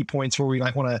are the key points where we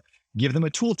might want to give them a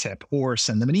tooltip or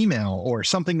send them an email or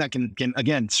something that can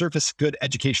again, surface good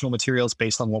educational materials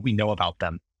based on what we know about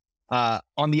them.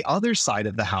 On the other side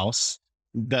of the house,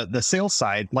 the sales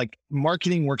side, like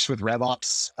marketing works with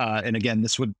RevOps. And again,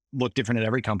 this would look different at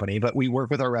every company, but we work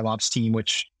with our RevOps team,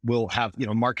 which will have,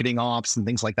 marketing ops and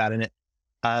things like that in it,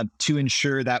 to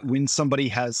ensure that when somebody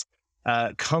has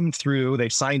come through, they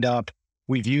signed up,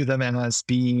 we view them as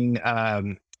being, at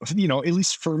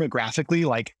least firmographically,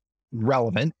 like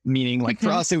relevant, meaning like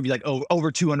for us, it would be like,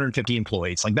 over 250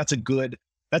 employees. Like that's a good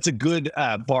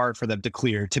bar for them to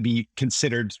clear to be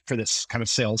considered for this kind of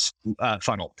sales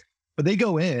funnel. But they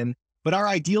go in, but our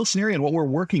ideal scenario and what we're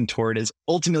working toward is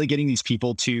ultimately getting these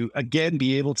people to, again,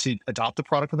 be able to adopt the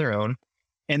product on their own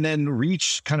and then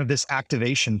reach kind of this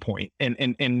activation point. And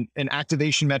an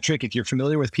activation metric, if you're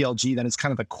familiar with PLG, then it's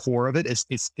kind of the core of it.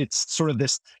 It's sort of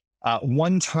this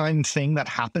one-time thing that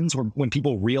happens when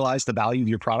people realize the value of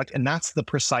your product. And that's the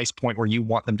precise point where you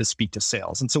want them to speak to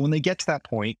sales. And so when they get to that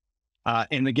point,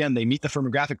 and again, they meet the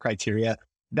firmographic criteria,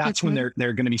 that's when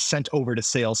they're going to be sent over to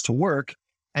sales to work.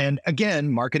 And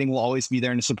again, marketing will always be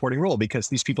there in a supporting role because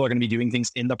these people are going to be doing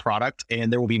things in the product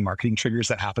and there will be marketing triggers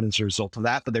that happen as a result of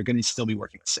that, but they're going to still be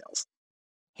working with sales.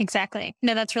 Exactly.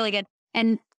 No, that's really good.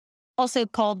 And also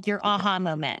called your aha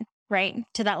moment, right?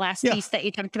 To that last Yeah. piece that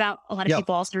you talked about. A lot of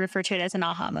people also refer to it as an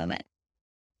aha moment.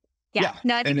 Yeah.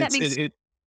 No, I think And that makes.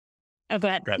 Oh, go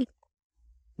ahead. go ahead.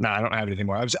 No, I don't have anything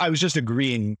more. I was just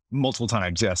agreeing multiple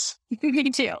times. Yes. Me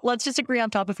too. Let's just agree on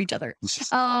top of each other.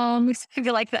 I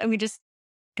feel like that we just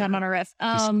got on a riff.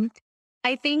 Just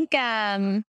I think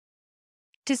to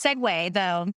segue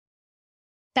though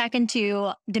back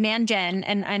into demand gen,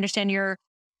 and I understand your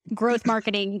growth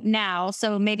marketing now,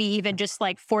 so maybe even just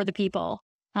like for the people.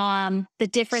 The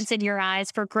difference in your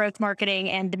eyes for growth marketing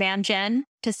and demand gen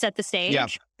to set the yeah,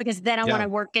 stage, because then I want yeah. to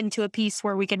work into a piece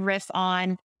where we can riff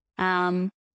on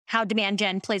um, how demand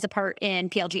gen plays a part in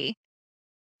PLG.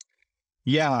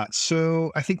 Yeah.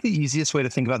 So I think the easiest way to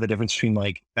think about the difference between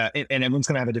like, and everyone's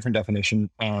going to have a different definition.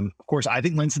 Of course, I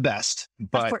think Lynn's the best,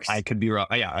 Of but I course. could be wrong.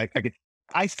 Yeah.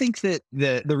 I think that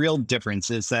the real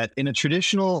difference is that in a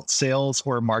traditional sales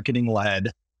or marketing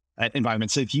led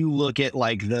environment. So if you look at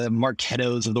like the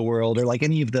Marketos of the world or like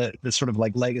any of the sort of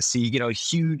like legacy,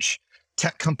 huge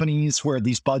tech companies where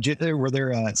these where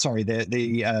they're, sorry,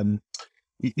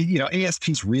 ASP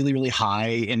is really, really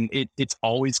high and it's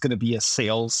always going to be a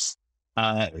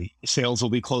uh, sales will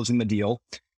be closing the deal.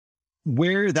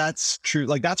 Where that's true,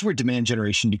 like that's where demand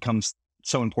generation becomes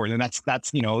so important. And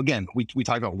that's, again, we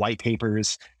talk about white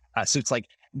papers. So it's like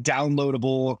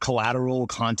downloadable collateral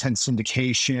content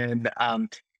syndication.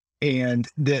 And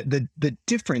the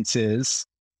difference is,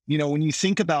 when you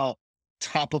think about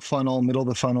top of funnel, middle of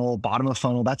the funnel, bottom of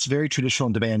funnel, that's very traditional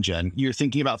in demand gen. You're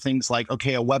thinking about things like,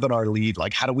 okay, a webinar lead,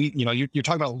 like how do we, you're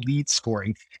talking about lead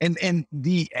scoring, and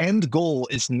the end goal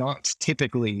is not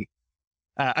typically.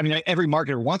 I mean, every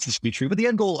marketer wants this to be true, but the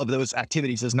end goal of those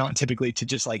activities is not typically to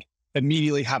just like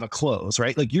immediately have a close,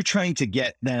 right? Like you're trying to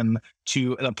get them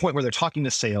to a point where they're talking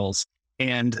to sales,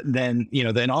 and then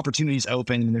then opportunities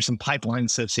open and there's some pipeline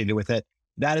associated with it.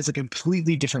 That is a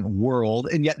completely different world,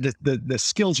 and yet the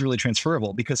skills are really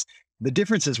transferable, because the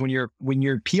difference is when you're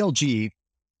PLG,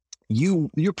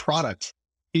 your product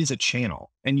is a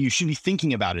channel and you should be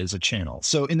thinking about it as a channel.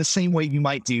 So in the same way you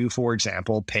might do, for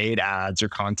example, paid ads or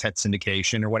content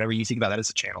syndication or whatever, you think about that as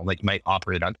a channel that you might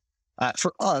operate on.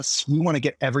 For us, we want to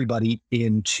get everybody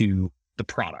into the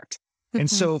product. And Mhm.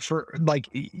 so for like,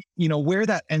 where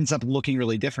that ends up looking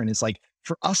really different is like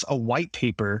for us, a white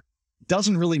paper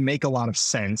doesn't really make a lot of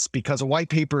sense, because a white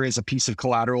paper is a piece of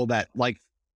collateral that like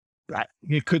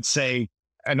it could say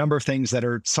a number of things that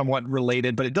are somewhat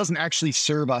related, but it doesn't actually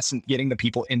serve us in getting the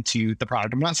people into the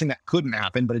product. I'm not saying that couldn't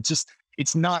happen, but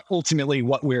it's not ultimately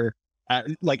what we're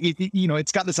like.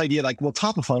 It's got this idea like, well,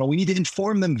 top of funnel, we need to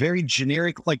inform them very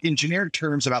generic, like in generic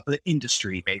terms about the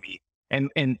industry, maybe.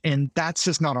 And that's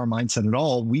just not our mindset at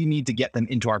all. We need to get them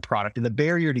into our product, and the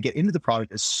barrier to get into the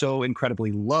product is so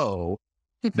incredibly low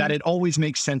that Mhm. it always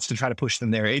makes sense to try to push them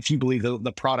there if you believe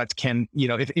the product can,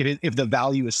 if the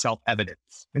value is self-evident.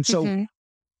 And so Mhm.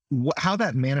 how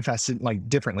that manifests it like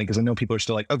differently, because I know people are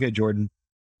still like, okay, Jordan,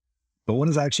 but what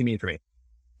does that actually mean for me?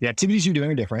 The activities you're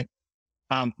doing are different.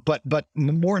 But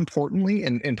more importantly,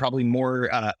 and probably more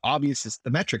obvious, is the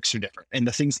metrics are different and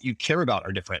the things that you care about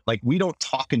are different. Like we don't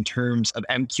talk in terms of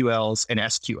MQLs and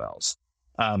SQLs.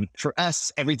 For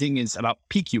us, everything is about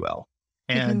PQL.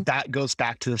 Mhm. And that goes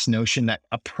back to this notion that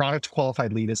a product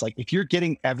qualified lead is like, if you're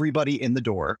getting everybody in the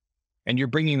door and you're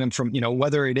bringing them from,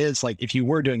 whether it is like, if you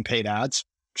were doing paid ads,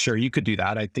 sure, you could do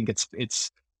that. I think it's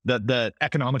the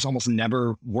economics almost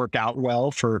never work out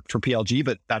well for PLG,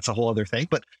 but that's a whole other thing.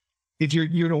 But if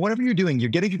whatever you're doing, you're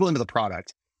getting people into the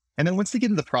product. And then once they get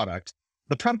into the product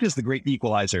is the great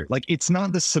equalizer. Like it's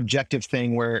not this subjective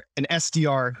thing where an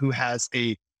SDR who has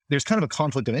there's kind of a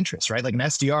conflict of interest, right? Like an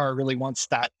SDR really wants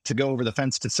that to go over the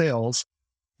fence to sales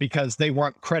because they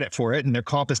want credit for it and their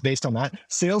comp is based on that.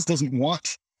 Sales doesn't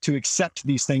want to accept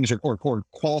these things or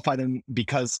qualify them,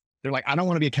 because they're like, I don't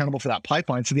want to be accountable for that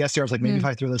pipeline. So the SDR is like, maybe if Mhm.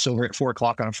 I throw this over at 4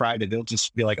 o'clock on a Friday, they'll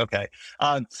just be like, okay.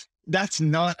 That's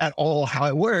not at all how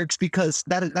it works, because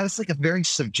that is like a very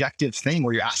subjective thing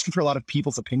where you're asking for a lot of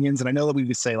people's opinions. And I know that we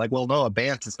would say like, well, no, a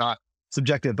BANT is not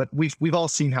subjective, but we've all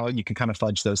seen how you can kind of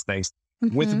fudge those things.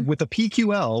 With Mhm. with a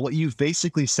PQL, what you've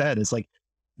basically said is like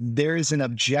there is an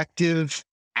objective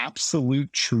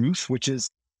absolute truth, which is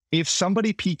if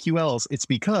somebody PQLs, it's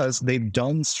because they've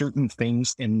done certain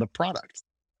things in the product.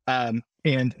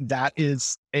 And that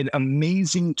is an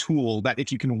amazing tool that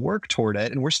if you can work toward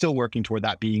it, and we're still working toward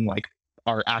that being like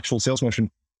our actual sales motion,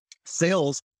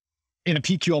 sales in a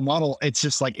PQL model, it's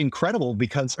just like incredible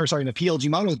because, or sorry, in a PLG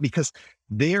model, because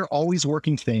they're always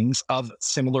working things of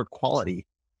similar quality.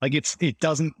 Like it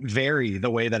doesn't vary the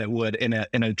way that it would in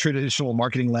a traditional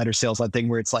marketing led or sales led thing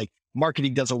where it's like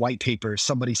marketing does a white paper,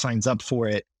 somebody signs up for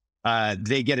it,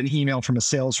 they get an email from a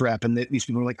sales rep, and these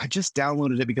people are like, I just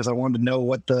downloaded it because I wanted to know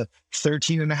what the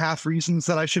 13 and a half reasons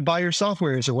that I should buy your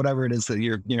software is, or whatever it is that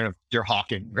you're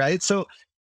hawking, right? So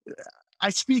I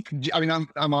speak. I mean,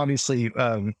 I'm obviously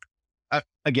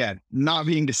again not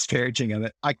being disparaging of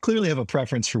it. I clearly have a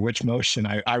preference for which motion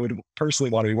I would personally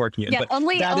want to be working in, Yeah, but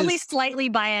only that only is slightly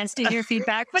biased in your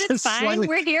feedback, but it's just fine. slightly.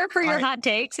 We're here for your I, hot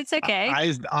takes. It's okay.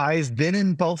 I've been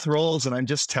in both roles, and I'm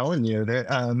just telling you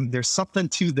there's something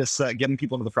to this getting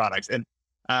people into the products, and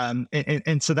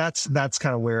so that's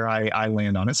kind of where I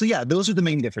land on it. So yeah, those are the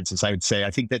main differences. I would say.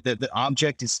 I think that the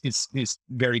object is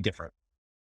very different.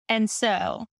 And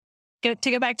so to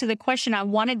go back to the question I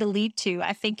wanted to lead to,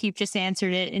 I think you've just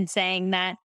answered it in saying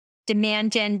that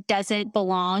demand gen doesn't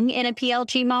belong in a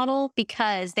PLG model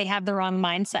because they have the wrong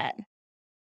mindset.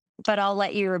 But I'll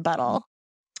let you rebuttal.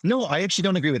 No, I actually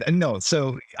don't agree with it. No,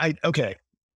 so okay.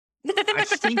 I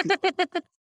think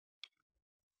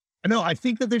no, I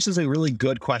think that this is a really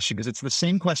good question because it's the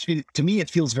same question. To me, it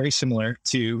feels very similar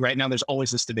to right now. There's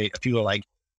always this debate of people like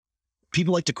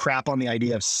to crap on the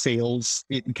idea of sales.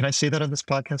 Can I say that on this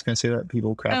podcast? Can I say that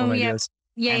people crap Oh on yeah. ideas?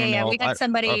 Yeah, I yeah, don't yeah. know.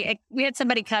 We had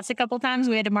somebody cuss a couple times.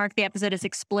 We had to mark the episode as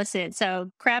explicit.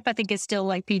 So crap, I think is still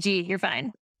like PG. You're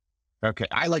fine. Okay,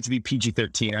 I like to be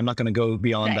PG-13. I'm not going to go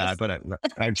beyond that, Nice. but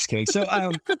I'm just kidding.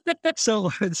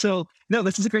 So no,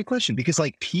 this is a great question because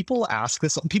like people ask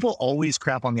this. People always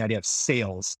crap on the idea of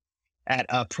sales at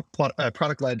a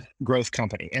product-led growth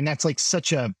company, and that's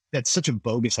such a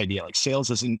bogus idea. Like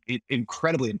sales is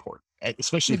incredibly important,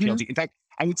 especially at Hmm. PLG. In fact,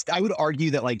 I would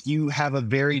argue that like you have a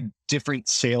very different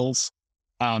sales,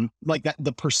 like that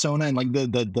the persona and like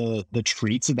the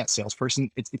traits of that salesperson.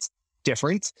 It's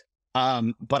different.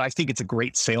 But I think it's a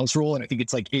great sales role, and I think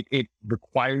it's like it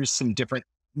requires some different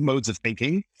modes of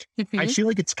thinking. I Hmm. feel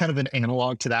like it's kind of an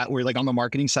analog to that, where like on the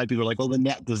marketing side, people are like, "Well, then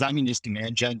does that mean just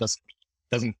demand gen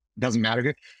doesn't matter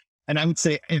here?" And I would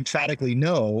say emphatically,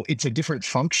 no. It's a different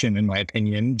function, in my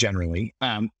opinion, generally.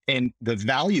 And the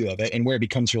value of it, and where it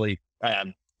becomes really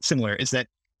similar, is that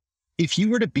if you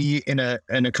were to be in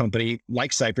a company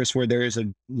like Cypress, where there is a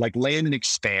like land and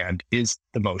expand is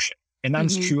the motion. And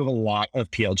that's Hmm. true of a lot of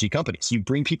PLG companies. You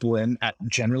bring people in at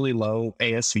generally low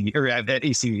ASV or at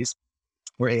ACVs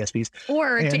or ASPs.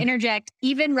 Or to And interject,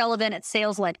 even relevant at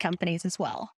sales led companies as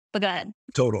well. But go ahead.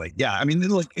 totally. Yeah. I mean,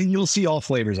 like, and you'll see all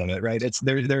flavors of it, right?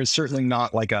 There's certainly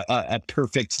not like a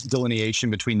perfect delineation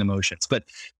between the motions, but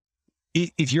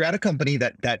if you're at a company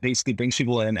that basically brings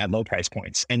people in at low price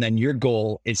points, and then your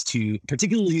goal is to,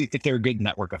 particularly if there are good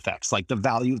network effects, like the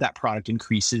value of that product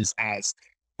increases as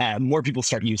more people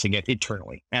start using it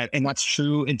internally, and that's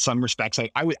true in some respects.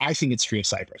 I think it's true of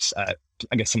Cypress.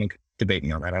 I guess someone could debate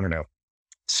me on that. I don't know.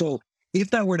 So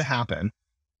if that were to happen,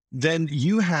 then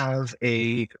you have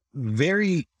a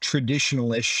very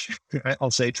traditional-ish,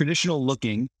 I'll say traditional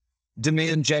looking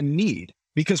demand gen need.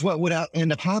 Because what would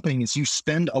end up happening is you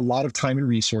spend a lot of time and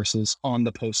resources on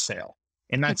the post sale.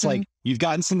 And that's Hmm. like you've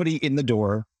gotten somebody in the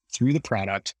door through the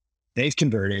product, they've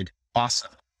converted,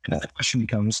 awesome. And the question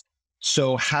becomes,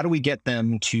 so how do we get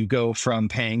them to go from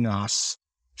paying us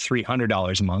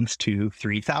 $300 a month to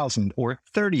 $3,000 or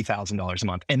 $30,000 a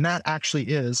month? And that actually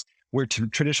is where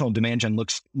traditional demand gen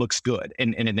looks good,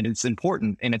 and it's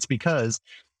important, and it's because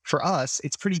for us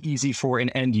it's pretty easy for an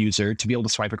end user to be able to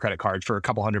swipe a credit card for a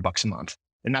couple $100 a month,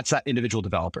 and that's that individual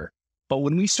developer. But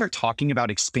when we start talking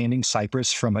about expanding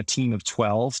Cypress from a team of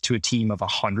 12 to a team of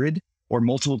 100 or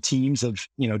multiple teams of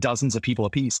dozens of people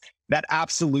apiece, that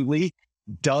absolutely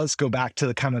does go back to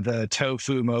the kind of the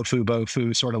tofu mofu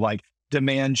bofu sort of like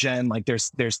demand gen. Like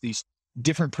there's these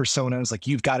different personas. Like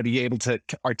you've got to be able to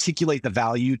articulate the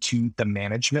value to the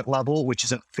management level, which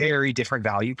is a very different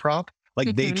value prop.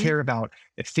 Like they Hmm. care about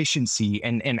efficiency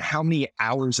and how many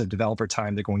hours of developer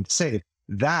time they're going to save.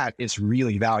 That is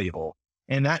really valuable,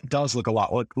 and that does look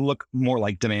more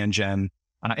like demand gen.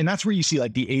 And that's where you see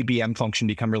like the ABM function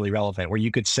become really relevant, where you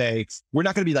could say, we're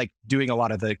not going to be like doing a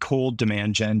lot of the cold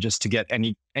demand gen just to get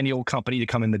any old company to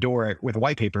come in the door with a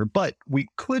white paper, but we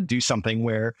could do something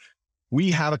where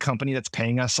we have a company that's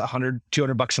paying us 100,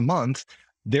 $200 a month.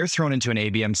 They're thrown into an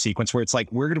ABM sequence where it's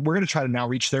like, we're going to try to now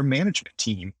reach their management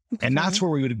team. And Hmm. that's where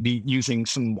we would be using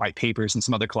some white papers and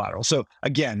some other collateral. So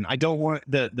again, I don't want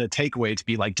the takeaway to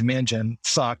be like demand gen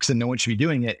sucks and no one should be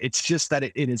doing it. It's just that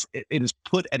it is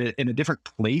put in a different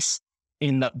place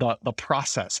in the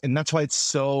process. And that's why it's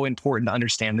so important to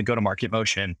understand the go-to-market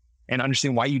motion and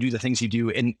understand why you do the things you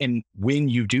do and when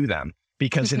you do them.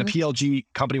 Because in a Hmm. PLG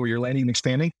company where you're landing and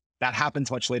expanding, that happens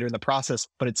much later in the process,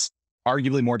 but it's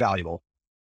arguably more valuable.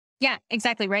 Yeah,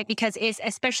 exactly. Right. Because it's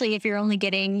especially if you're only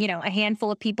getting, a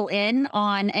handful of people in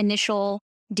on initial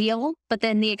deal, but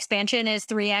then the expansion is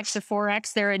 3x or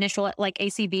 4x their initial like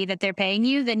ACV that they're paying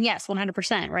you, then yes,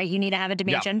 100%. Right. You need to have a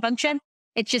demand Yeah. gen function.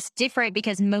 It's just different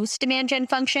because most demand gen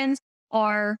functions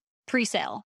are pre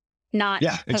sale. not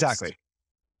Yeah, post. exactly.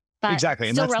 But Exactly.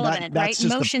 And still relevant, right? that's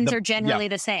just Motions the are yeah, generally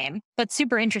the same, but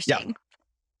super yeah, interesting.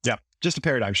 yeah. Just a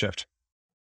paradigm shift.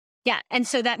 Yeah. And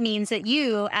so that means that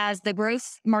you, as the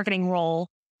growth marketing role,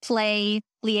 play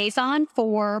liaison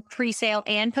for pre sale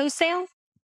and post sale.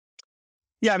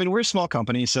 Yeah, I mean, we're a small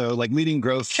company, so like leading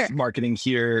growth Sure. marketing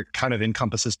here kind of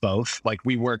encompasses both. Like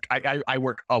we work, I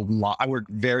work a lot. I work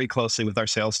very closely with our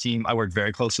sales team. I work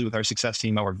very closely with our success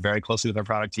team. I work very closely with our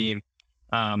product team.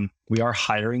 We are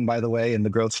hiring, by the way, in the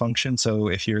growth function. So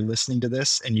if you're listening to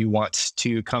this and you want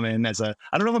to come in as a,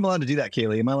 I don't know if I'm allowed to do that,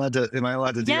 Kaylee. Am I allowed to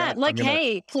do Yeah. that? I'm Like, gonna,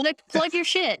 hey, plug your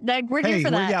shit. Like, we're here Hey,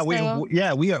 for that.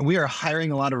 So we are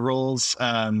hiring a lot of roles.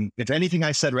 If anything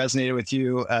I said resonated with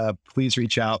you, please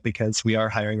reach out because we are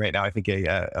hiring right now. I think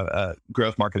a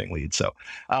growth marketing lead. So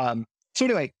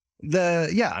anyway,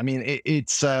 I mean,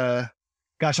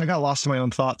 gosh, I got lost in my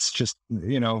own thoughts. Just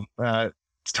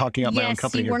talking up my own yes,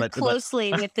 company you here, work but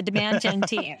closely with the demand gen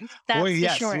team. well, That's for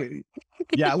yes, sure.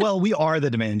 yeah, well, we are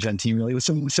the demand gen team, really.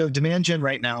 So demand gen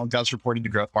right now does reporting to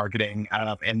growth marketing,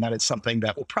 and that is something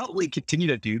that we'll probably continue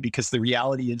to do because the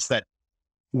reality is that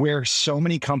where so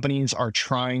many companies are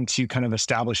trying to kind of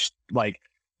establish like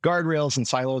guardrails and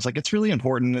silos, like it's really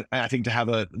important, I think, to have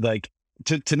a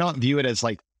to not view it as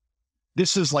like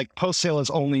this is like post sale is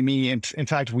only me. In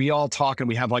fact, we all talk and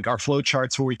we have like our flow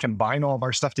charts where we combine all of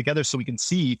our stuff together so we can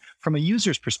see from a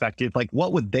user's perspective, like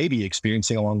what would they be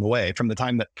experiencing along the way from the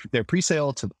time that they're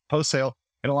pre-sale to post sale.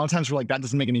 And a lot of times we're like, that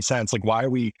doesn't make any sense. Like, why are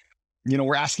we,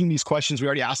 we're asking these questions. We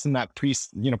already asked them that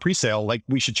pre-sale, like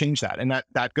we should change that. And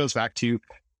that goes back to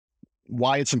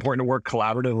why it's important to work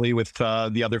collaboratively with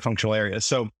the other functional areas.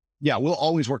 So yeah, we'll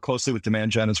always work closely with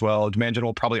demand gen as well. Demand gen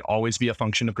will probably always be a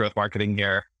function of growth marketing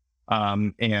here.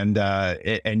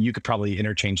 And you could probably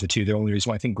interchange the two. The only reason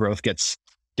why I think growth gets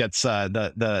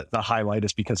the highlight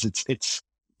is because it's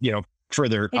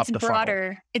further up It's the funnel.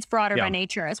 broader. It's broader by Yeah,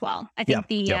 nature as well. I yeah, think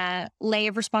the yeah, lay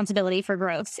of responsibility for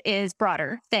growth is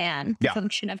broader than the yeah,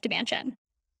 function of demand gen.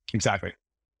 exactly.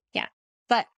 Yeah.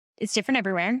 But it's different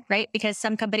everywhere, right? Because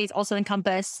some companies also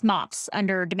encompass MOPS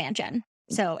under demand gen.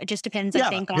 So it just depends, I Yeah,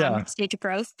 think, on yeah, stage of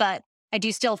growth. But I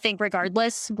do still think,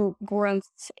 regardless,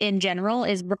 growth in general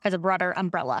is a broader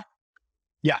umbrella.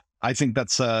 yeah. I think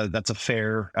that's a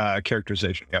fair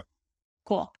characterization. Yeah.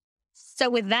 Cool. So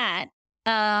with that,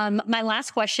 my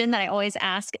last question that I always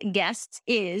ask guests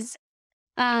is,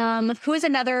 who is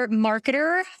another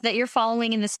marketer that you're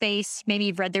following in the space? Maybe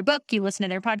you've read their book, you listen to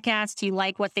their podcast, you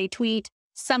like what they tweet,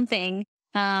 something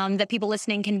that people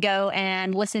listening can go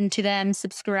and listen to them,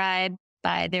 subscribe,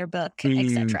 buy their book, Mm,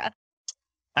 etc.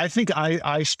 I think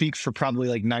I speak for probably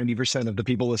like 90% of the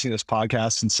people listening to this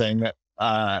podcast and saying that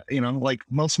like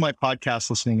most of my podcast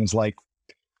listening is like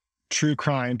true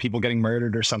crime, people getting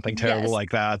murdered or something terrible Yes. like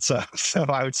that. So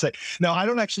I would say, no, I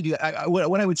don't actually do that.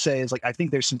 What I would say is like, I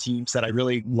think there's some teams that I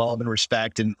really love and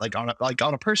respect and like on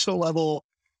a personal level,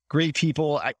 great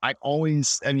people. I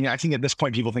mean, I think at this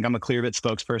point, people think I'm a Clearbit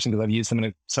spokesperson because I've used them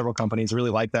in several companies. I really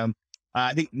like them.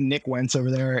 I think Nick Wentz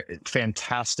over there,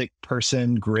 fantastic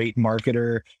person, great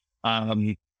marketer.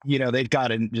 Um, they've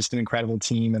got just an incredible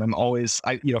team. And I'm always,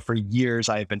 for years,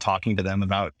 I've been talking to them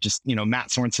about just, Matt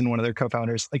Sorensen, one of their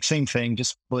co-founders, like same thing,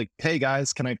 just like, hey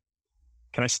guys, can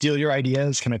I steal your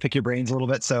ideas? Can I pick your brains a little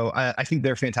bit? So I think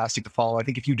they're fantastic to follow. I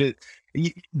think if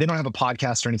they don't have a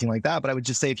podcast or anything like that, but I would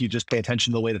just say if you just pay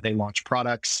attention to the way that they launch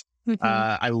products, Hmm.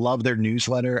 I love their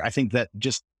newsletter. I think that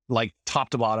just like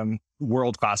top to bottom,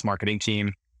 world-class marketing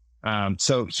team.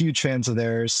 So huge fans of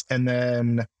theirs. And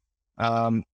then,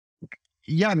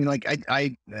 yeah, I mean, like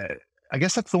I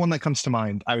guess that's the one that comes to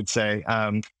mind, I would say.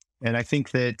 And I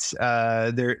think that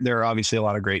there are obviously a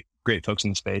lot of great folks in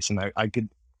the space, and I could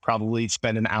probably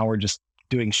spend an hour just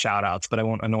doing shout outs, but I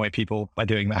won't annoy people by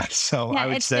doing that. So I Yeah,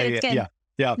 would it's good. It's say, good.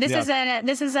 yeah, This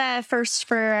yeah. is a first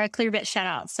for a Clearbit shout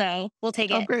out. So we'll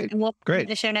take Oh, it great, and we'll put it in great.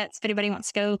 the show notes. If anybody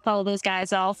wants to go follow those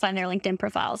guys, I'll find their LinkedIn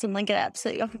profiles and link it up so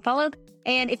y'all can follow.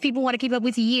 And if people want to keep up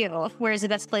with you, where is the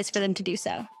best place for them to do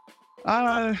so?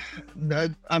 Uh,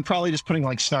 I'm probably just putting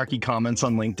like snarky comments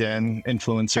on LinkedIn,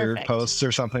 influencer Perfect. posts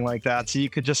or something like that. So you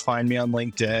could just find me on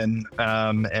LinkedIn.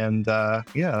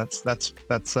 Yeah,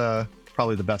 that's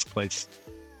probably the best place.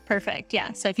 Perfect.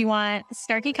 Yeah. So if you want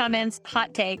snarky comments,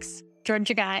 hot takes,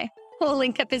 Georgia guy, we'll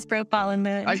link up his profile in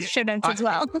the show notes I, as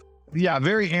well. yeah,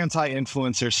 very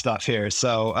anti-influencer stuff here.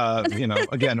 So,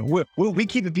 again, we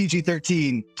keep it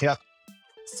PG-13. Yeah.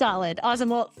 Solid. Awesome.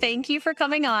 Well, thank you for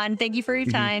coming on. Thank you for your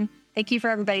Mhm. time. Thank you for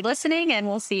everybody listening, and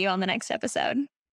we'll see you on the next episode.